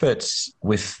experts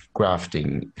with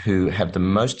grafting who have the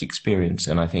most experience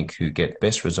and I think who get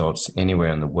best results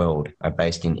anywhere in the world are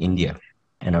based in India.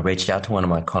 And I reached out to one of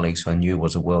my colleagues who I knew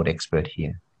was a world expert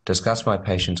here, discussed my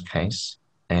patient's case,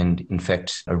 and in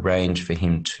fact arranged for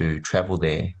him to travel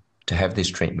there to have this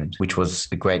treatment, which was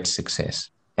a great success.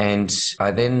 And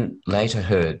I then later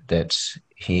heard that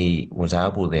he was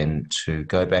able then to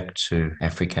go back to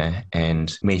Africa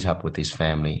and meet up with his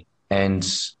family. And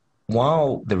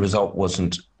while the result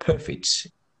wasn't perfect,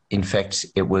 in fact,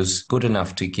 it was good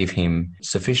enough to give him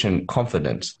sufficient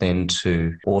confidence then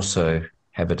to also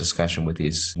have a discussion with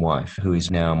his wife, who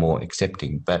is now more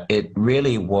accepting. But it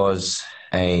really was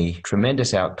a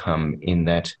tremendous outcome in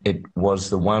that it was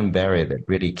the one barrier that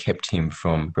really kept him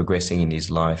from progressing in his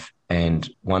life. And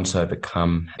once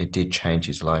overcome, it did change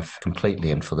his life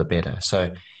completely and for the better.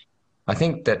 So I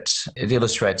think that it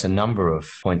illustrates a number of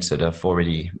points that I've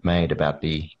already made about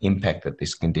the impact that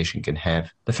this condition can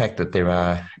have. The fact that there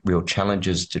are real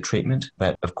challenges to treatment,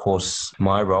 but of course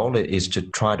my role is to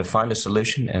try to find a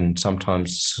solution, and sometimes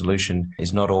the solution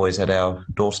is not always at our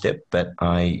doorstep, but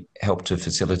I help to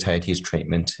facilitate his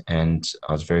treatment, and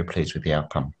I was very pleased with the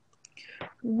outcome.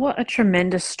 What a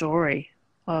tremendous story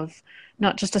of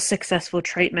not just a successful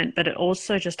treatment, but it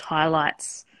also just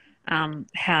highlights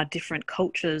how different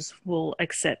cultures will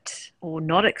accept or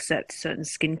not accept certain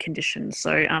skin conditions.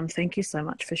 So thank you so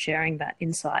much for sharing that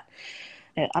insight.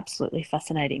 Absolutely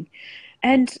fascinating.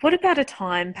 And what about a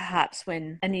time perhaps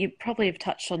when, and you probably have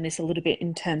touched on this a little bit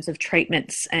in terms of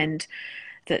treatments, and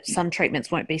that some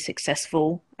treatments won't be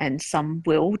successful and some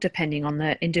will, depending on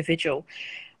the individual,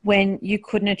 when you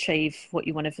couldn't achieve what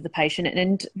you wanted for the patient?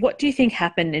 And what do you think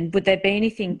happened? And would there be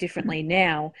anything differently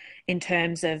now in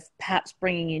terms of perhaps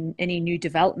bringing in any new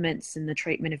developments in the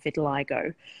treatment of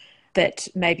vitiligo, that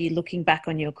maybe looking back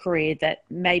on your career, that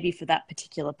maybe for that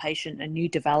particular patient, a new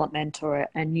development or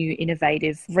a new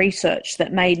innovative research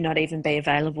that may not even be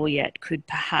available yet could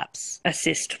perhaps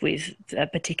assist with a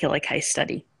particular case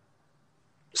study?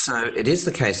 So it is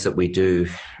the case that we do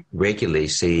regularly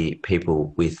see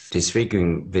people with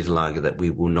disfiguring vitiligo that we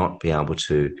will not be able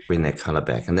to bring their colour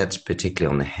back, and that's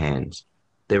particularly on the hands.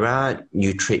 There are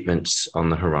new treatments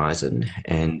on the horizon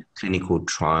and clinical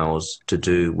trials to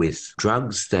do with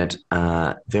drugs that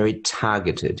are very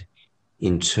targeted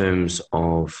in terms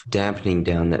of dampening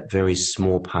down that very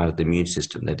small part of the immune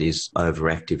system that is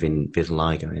overactive in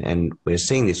vitiligo. And we're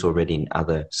seeing this already in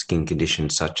other skin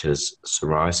conditions such as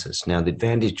psoriasis. Now, the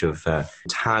advantage of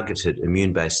targeted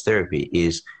immune-based therapy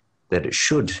is that it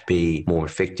should be more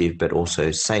effective but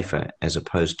also safer, as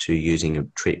opposed to using a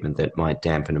treatment that might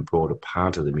dampen a broader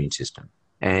part of the immune system.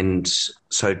 And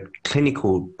so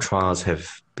clinical trials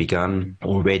have begun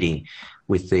already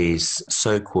with these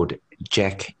so-called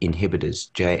JAK inhibitors,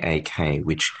 JAK,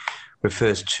 which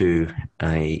refers to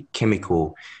a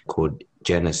chemical called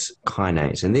Janus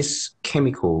kinase. And this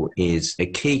chemical is a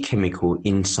key chemical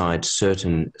inside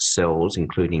certain cells,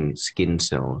 including skin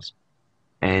cells.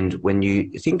 And when you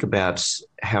think about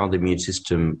how the immune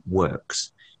system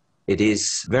works, it is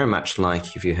very much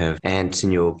like if you have ants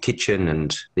in your kitchen and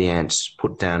the ants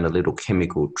put down a little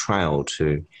chemical trail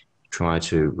to try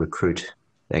to recruit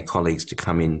their colleagues to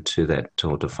come into that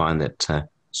or to find that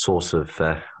source of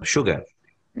sugar.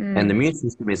 And the immune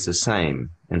system is the same.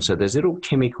 And so there's little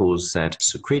chemicals that are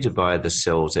secreted by the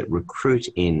cells that recruit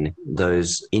in those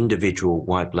individual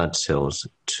white blood cells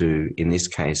to, in this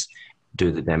case,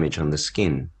 do the damage on the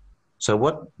skin. So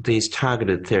what these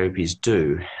targeted therapies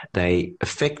do, they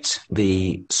affect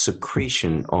the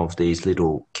secretion of these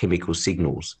little chemical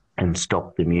signals and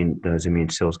stop those immune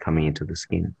cells coming into the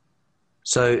skin.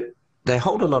 So they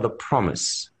hold a lot of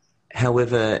promise.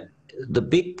 However, the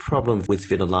big problem with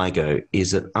vitiligo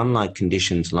is that unlike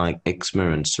conditions like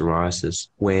eczema and psoriasis,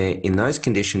 where in those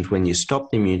conditions when you stop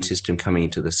the immune system coming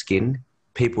into the skin,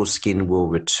 people's skin will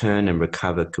return and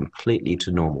recover completely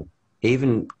to normal.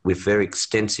 Even with very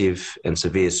extensive and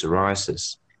severe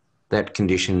psoriasis, that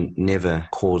condition never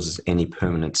causes any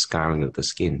permanent scarring of the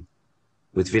skin.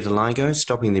 With vitiligo,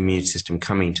 stopping the immune system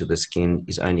coming to the skin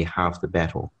is only half the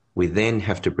battle. We then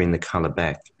have to bring the colour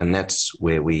back, and that's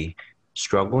where we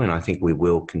struggle, and I think we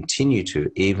will continue to,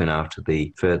 even after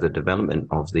the further development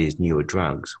of these newer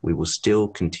drugs, we will still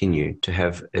continue to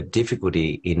have a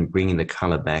difficulty in bringing the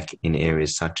colour back in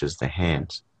areas such as the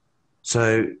hands.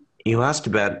 So you asked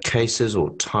about cases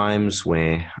or times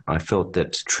where I felt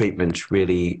that treatment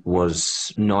really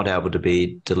was not able to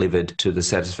be delivered to the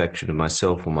satisfaction of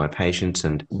myself or my patients,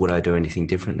 and would I do anything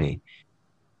differently?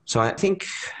 So I think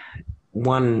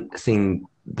one thing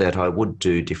that I would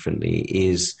do differently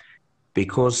is,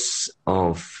 because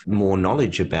of more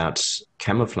knowledge about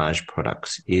camouflage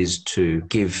products, is to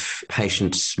give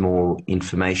patients more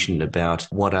information about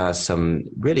what are some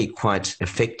really quite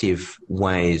effective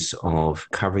ways of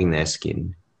covering their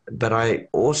skin. But I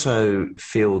also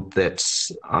feel that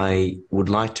I would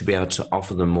like to be able to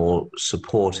offer them more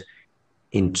support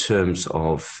in terms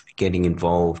of getting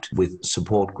involved with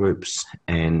support groups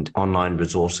and online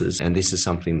resources. And this is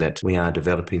something that we are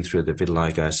developing through the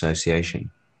Vitiligo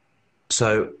Association.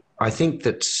 So I think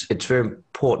that it's very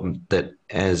important that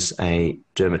as a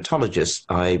dermatologist,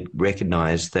 I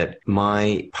recognise that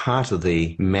my part of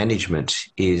the management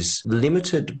is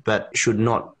limited, but should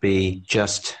not be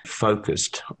just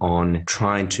focused on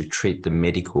trying to treat the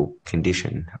medical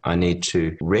condition. I need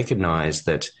to recognise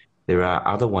that there are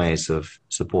other ways of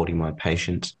supporting my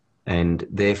patients, and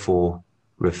therefore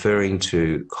referring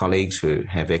to colleagues who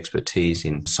have expertise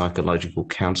in psychological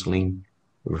counselling,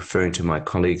 referring to my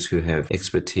colleagues who have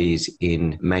expertise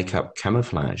in makeup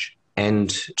camouflage, and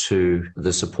to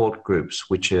the support groups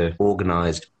which are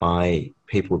organised by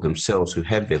people themselves who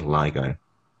have vitiligo.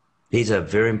 These are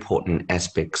very important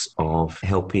aspects of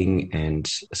helping and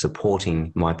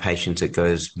supporting my patients. It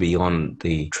goes beyond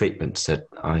the treatments that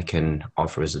I can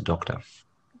offer as a doctor.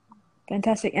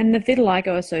 Fantastic. And the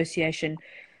Vitiligo Association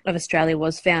of Australia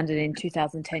was founded in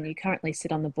 2010. You currently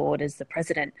sit on the board as the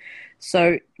president.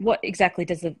 So what exactly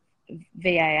does the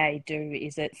VAA do?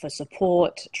 Is it for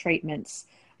support, treatments?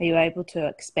 Are you able to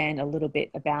expand a little bit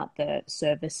about the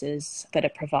services that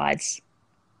it provides?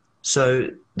 So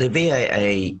the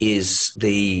VAA is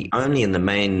the only and the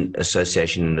main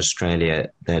association in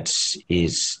Australia that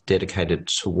is dedicated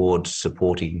towards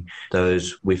supporting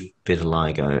those with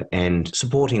vitiligo and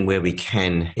supporting where we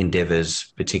can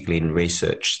endeavours, particularly in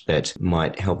research, that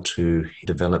might help to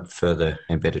develop further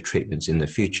and better treatments in the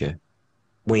future.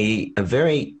 We are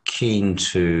very keen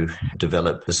to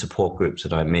develop the support groups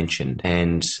that I mentioned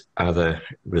and other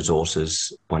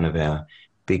resources. One of our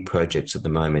big projects at the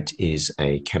moment is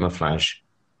a camouflage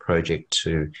project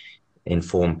to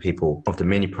inform people of the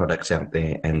many products out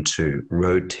there and to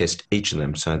road test each of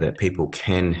them so that people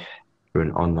can, through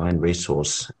an online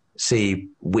resource, see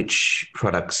which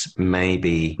products may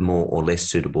be more or less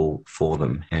suitable for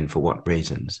them and for what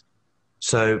reasons.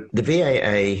 So the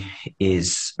VAA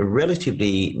is a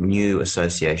relatively new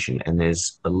association, and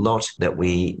there's a lot that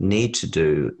we need to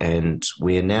do, and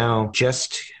we're now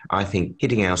just, I think,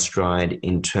 hitting our stride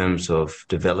in terms of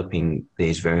developing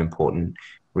these very important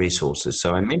resources.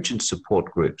 So I mentioned support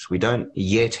groups. We don't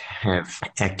yet have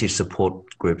active support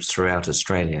groups throughout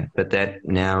Australia, but that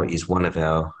now is one of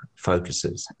our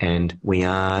focuses. And we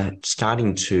are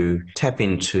starting to tap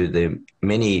into the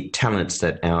many talents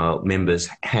that our members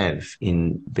have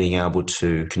in being able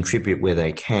to contribute where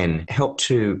they can, help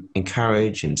to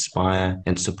encourage, inspire,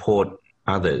 and support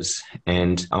others.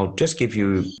 And I'll just give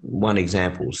you one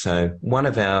example. So one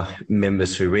of our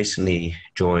members who recently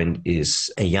joined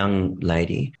is a young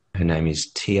lady. Her name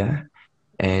is Tia,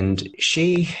 and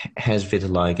she has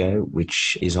vitiligo,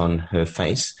 which is on her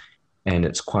face, and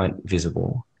it's quite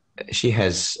visible. She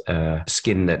has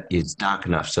skin that is dark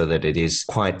enough so that it is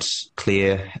quite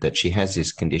clear that she has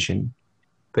this condition,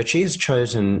 but she has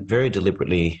chosen very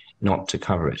deliberately not to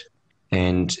cover it.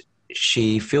 And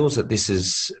she feels that this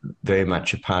is very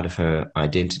much a part of her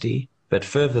identity. But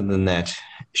further than that,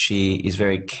 she is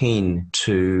very keen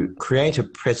to create a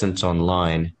presence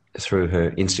online through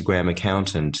her Instagram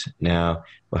account, and now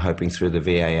we're hoping through the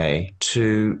VAA,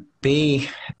 to be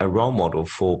a role model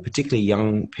for particularly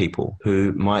young people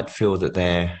who might feel that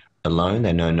they're alone,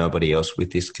 they know nobody else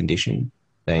with this condition,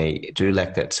 they do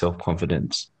lack that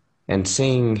self-confidence. And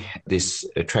seeing this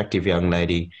attractive young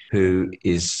lady who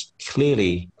is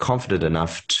clearly confident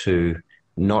enough to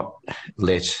not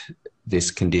let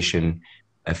this condition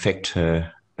affect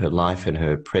her life and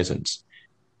her presence,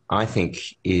 I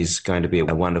think is going to be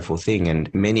a wonderful thing.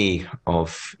 And many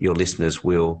of your listeners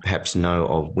will perhaps know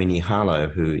of Winnie Harlow,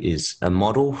 who is a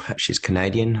model. She's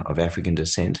Canadian of African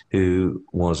descent, who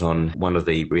was on one of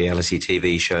the reality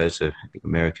TV shows of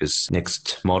America's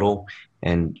Next Model.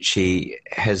 And she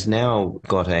has now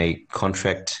got a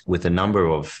contract with a number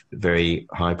of very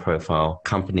high-profile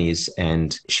companies,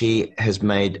 and she has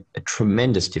made a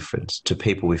tremendous difference to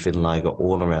people with vitiligo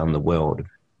all around the world,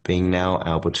 being now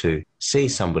able to see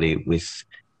somebody with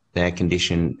their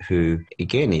condition who,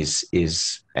 again,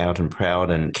 is out and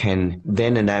proud and can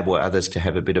then enable others to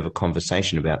have a bit of a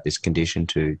conversation about this condition,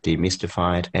 to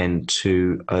demystify it and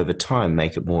to, over time,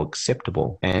 make it more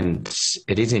acceptable. And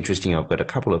it is interesting, I've got a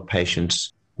couple of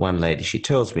patients. One lady, she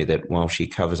tells me that while she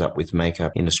covers up with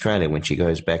makeup in Australia, when she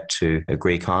goes back to a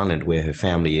Greek island where her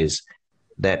family is,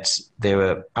 that there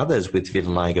are others with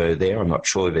vitiligo there. I'm not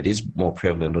sure if it is more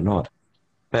prevalent or not,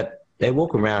 but they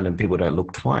walk around and people don't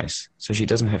look twice. So she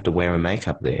doesn't have to wear a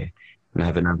makeup there. And I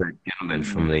have another gentleman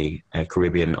from the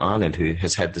Caribbean island who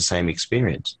has had the same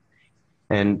experience.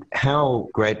 And how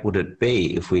great would it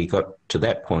be if we got to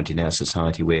that point in our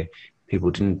society where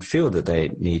people didn't feel that they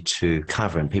need to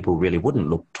cover and people really wouldn't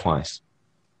look twice?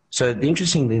 So the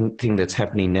interesting thing that's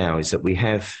happening now is that we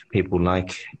have people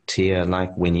like Tia,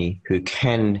 like Winnie, who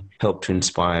can help to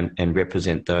inspire and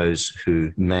represent those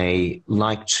who may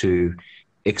like to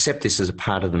accept this as a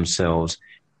part of themselves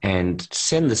and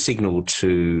send the signal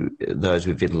to those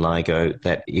with vitiligo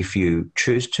that if you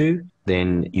choose to,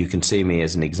 then you can see me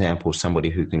as an example,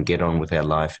 somebody who can get on with their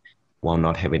life while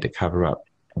not having to cover up,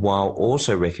 while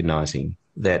also recognizing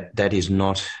that that is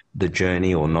not the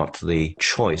journey or not the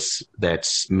choice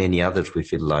that many others with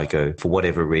vitiligo, for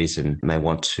whatever reason, may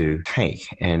want to take.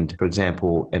 And, for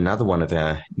example, another one of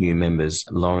our new members,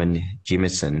 Lauren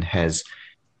Jimison, has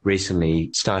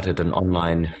recently started an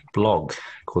online blog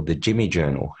called the Jimmy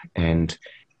Journal. And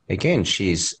again,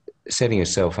 she's setting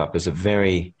herself up as a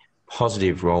very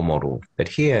positive role model. But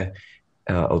here,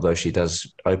 although she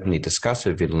does openly discuss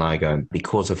her vitiligo,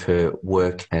 because of her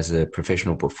work as a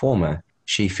professional performer,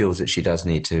 she feels that she does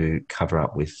need to cover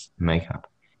up with makeup.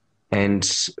 And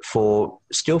for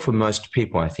most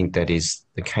people, I think that is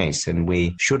the case. And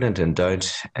we shouldn't and don't,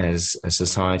 as a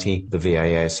society, the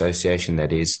VAA Association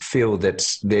that is, feel that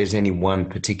there's any one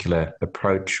particular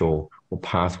approach or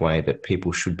pathway that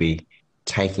people should be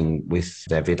taking with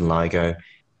their vitiligo,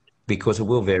 because it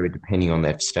will vary depending on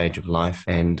that stage of life.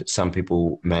 And some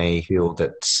people may feel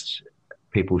that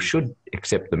people should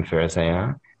accept them for as they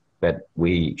are, but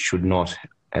we should not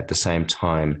at the same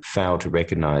time fail to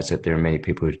recognise that there are many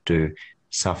people who do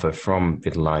suffer from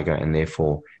vitiligo, and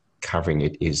therefore covering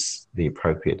it is the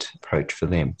appropriate approach for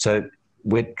them. So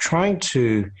we're trying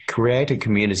to create a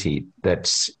community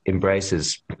that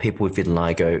embraces people with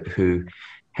vitiligo who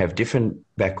have different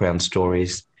background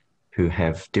stories, who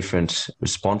have different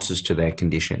responses to their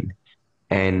condition.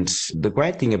 And the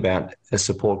great thing about a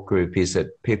support group is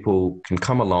that people can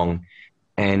come along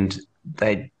and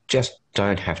they just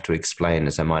don't have to explain,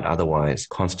 as they might otherwise,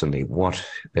 constantly what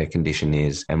their condition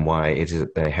is and why it is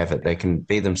that they have it. They can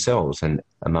be themselves, and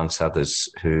amongst others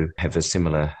who have a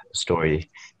similar story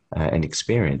and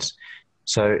experience.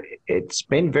 So it's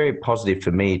been very positive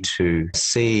for me to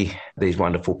see these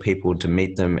wonderful people, to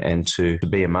meet them and to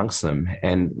be amongst them.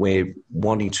 And we're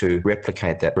wanting to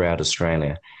replicate that throughout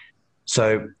Australia.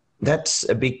 So That's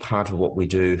a big part of what we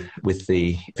do with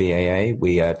the VAA.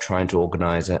 We are trying to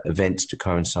organise events to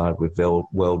coincide with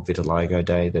World Vitiligo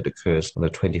Day that occurs on the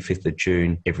 25th of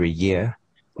June every year.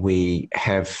 We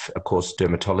have, of course,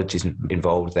 dermatologists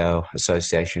involved with our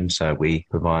association, so we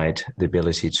provide the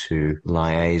ability to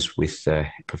liaise with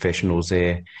professionals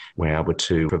there. We're able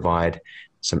to provide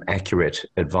some accurate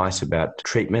advice about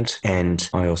treatment, and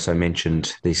I also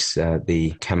mentioned this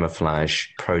the camouflage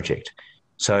project.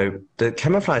 So the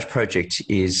camouflage project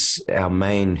is our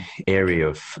main area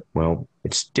of, well,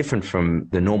 it's different from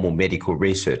the normal medical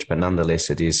research, but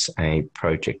nonetheless it is a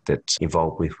project that's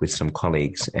involved with some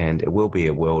colleagues, and it will be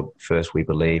a world first, we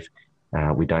believe.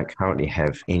 We don't currently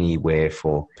have anywhere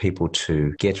for people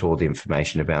to get all the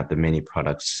information about the many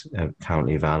products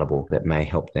currently available that may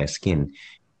help their skin.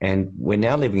 And we're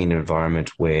now living in an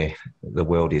environment where the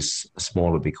world is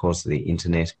smaller because of the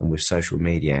internet and with social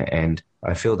media. And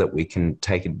I feel that we can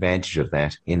take advantage of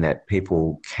that in that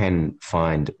people can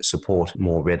find support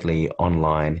more readily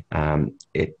online.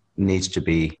 It needs to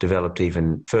be developed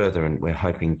even further, and we're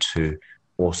hoping to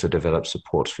also develop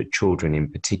supports for children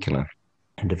in particular,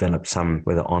 and develop some,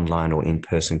 whether online or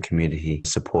in-person community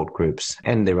support groups.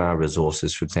 And there are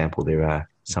resources. For example, there are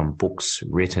some books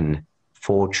written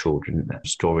for children,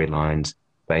 storylines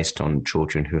based on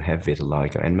children who have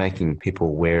vitiligo, and making people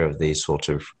aware of these sorts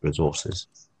of resources.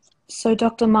 So,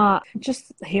 Dr. Ma,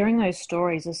 just hearing those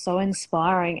stories is so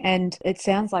inspiring, and it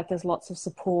sounds like there's lots of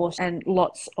support and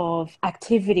lots of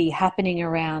activity happening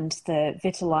around the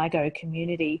vitiligo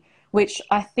community, which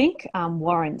I think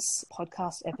warrants a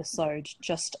podcast episode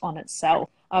just on itself.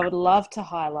 I would love to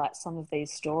highlight some of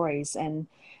these stories and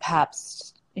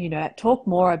perhaps, talk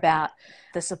more about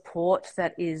the support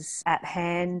that is at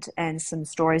hand and some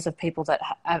stories of people that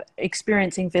are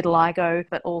experiencing vitiligo,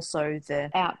 but also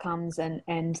the outcomes and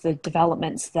the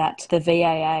developments that the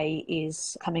VAA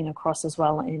is coming across as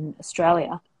well in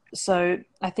Australia. So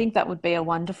I think that would be a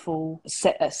wonderful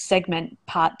segment,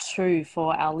 part 2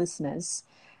 for our listeners.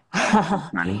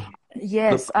 Money.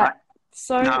 Yes. Look,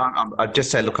 I'd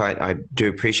just say, look, I do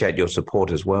appreciate your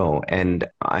support as well. And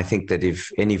I think that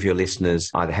if any of your listeners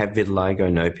either have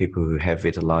vitiligo, know people who have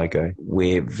vitiligo,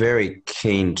 we're very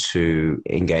keen to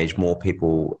engage more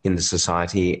people in the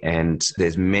society. And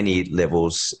there's many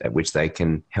levels at which they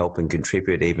can help and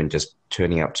contribute, even just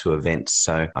turning up to events.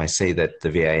 So I see that the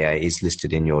VAA is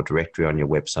listed in your directory on your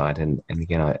website. And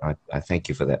again, I thank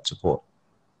you for that support.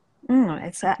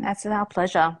 It's our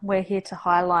pleasure. We're here to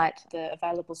highlight the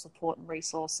available support and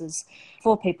resources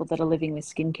for people that are living with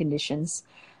skin conditions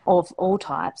of all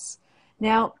types.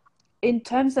 Now, in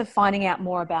terms of finding out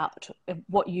more about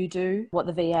what you do, what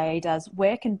the VAA does,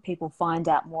 where can people find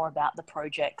out more about the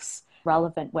projects,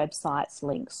 relevant websites,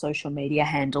 links, social media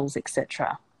handles,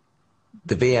 etc.?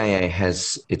 The VAA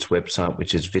has its website,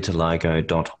 which is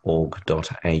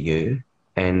vitiligo.org.au.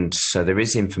 And so there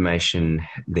is information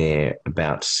there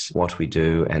about what we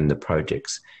do and the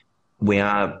projects. We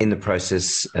are in the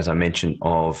process, as I mentioned,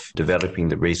 of developing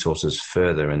the resources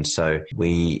further. And so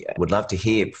we would love to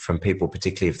hear from people,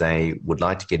 particularly if they would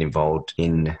like to get involved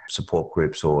in support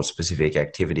groups or specific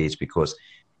activities, because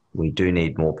we do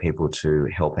need more people to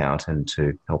help out and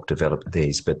to help develop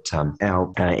these. But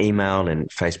our email and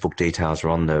Facebook details are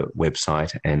on the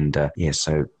website. And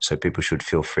so people should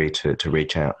feel free to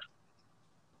reach out.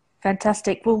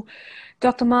 Fantastic. Well,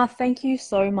 Dr. Ma, thank you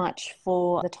so much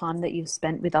for the time that you've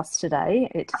spent with us today.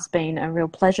 It has been a real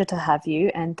pleasure to have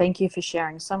you, and thank you for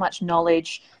sharing so much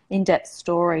knowledge, in-depth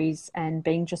stories, and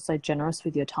being just so generous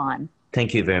with your time.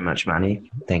 Thank you very much, Marnie.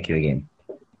 Thank you again.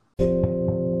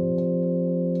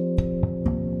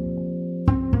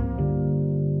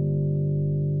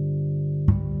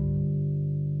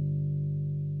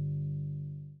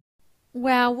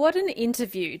 Wow, what an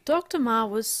interview. Dr. Ma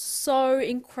was so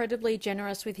incredibly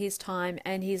generous with his time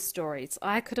and his stories.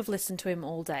 I could have listened to him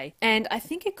all day. And I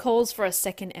think it calls for a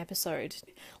second episode.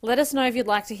 Let us know if you'd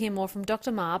like to hear more from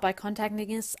Dr. Ma by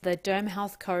contacting us at the Derm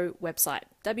Health Co website,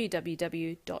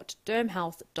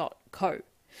 www.dermhealth.co.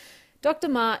 Dr.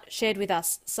 Ma shared with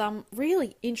us some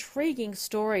really intriguing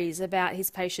stories about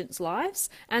his patients' lives,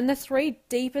 and the 3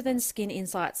 deeper than skin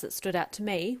insights that stood out to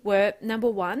me were, number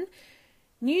 1,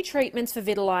 new treatments for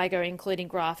vitiligo, including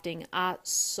grafting, are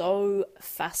so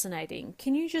fascinating.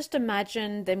 Can you just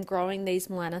imagine them growing these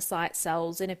melanocyte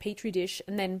cells in a petri dish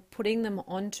and then putting them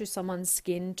onto someone's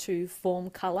skin to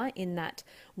form colour in that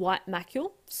white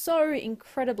macule? So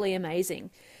incredibly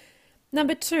amazing.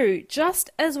 Number 2, just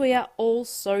as we are all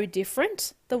so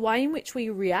different, the way in which we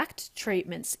react to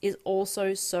treatments is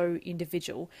also so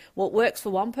individual. What works for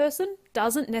one person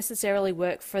doesn't necessarily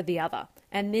work for the other.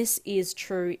 And this is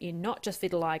true in not just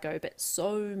vitiligo, but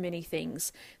so many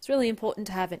things. It's really important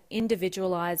to have an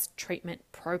individualized treatment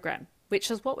program,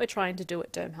 which is what we're trying to do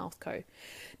at Derm Health Co.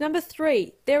 Number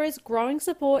 3, there is growing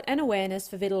support and awareness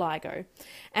for vitiligo,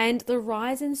 and the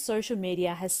rise in social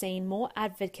media has seen more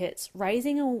advocates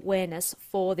raising awareness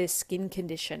for this skin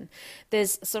condition.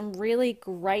 There's some really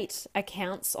great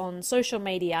accounts on social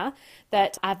media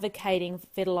that are advocating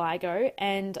vitiligo,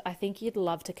 and I think you'd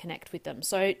love to connect with them.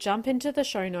 So jump into the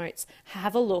show notes,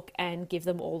 have a look, and give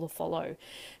them all a follow.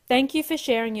 Thank you for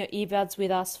sharing your earbuds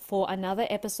with us for another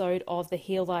episode of the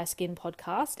Heal Thy Skin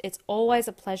podcast. It's always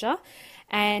a pleasure,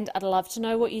 and I'd love to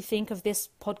know what you think of this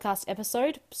podcast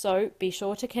episode, so be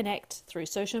sure to connect through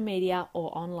social media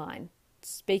or online.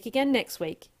 Speak again next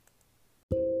week.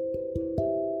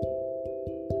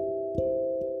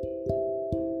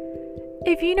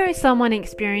 If you know someone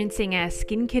experiencing a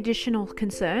skin condition or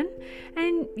concern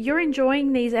and you're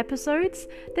enjoying these episodes,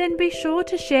 then be sure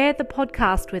to share the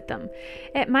podcast with them.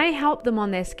 It may help them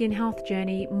on their skin health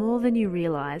journey more than you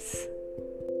realise.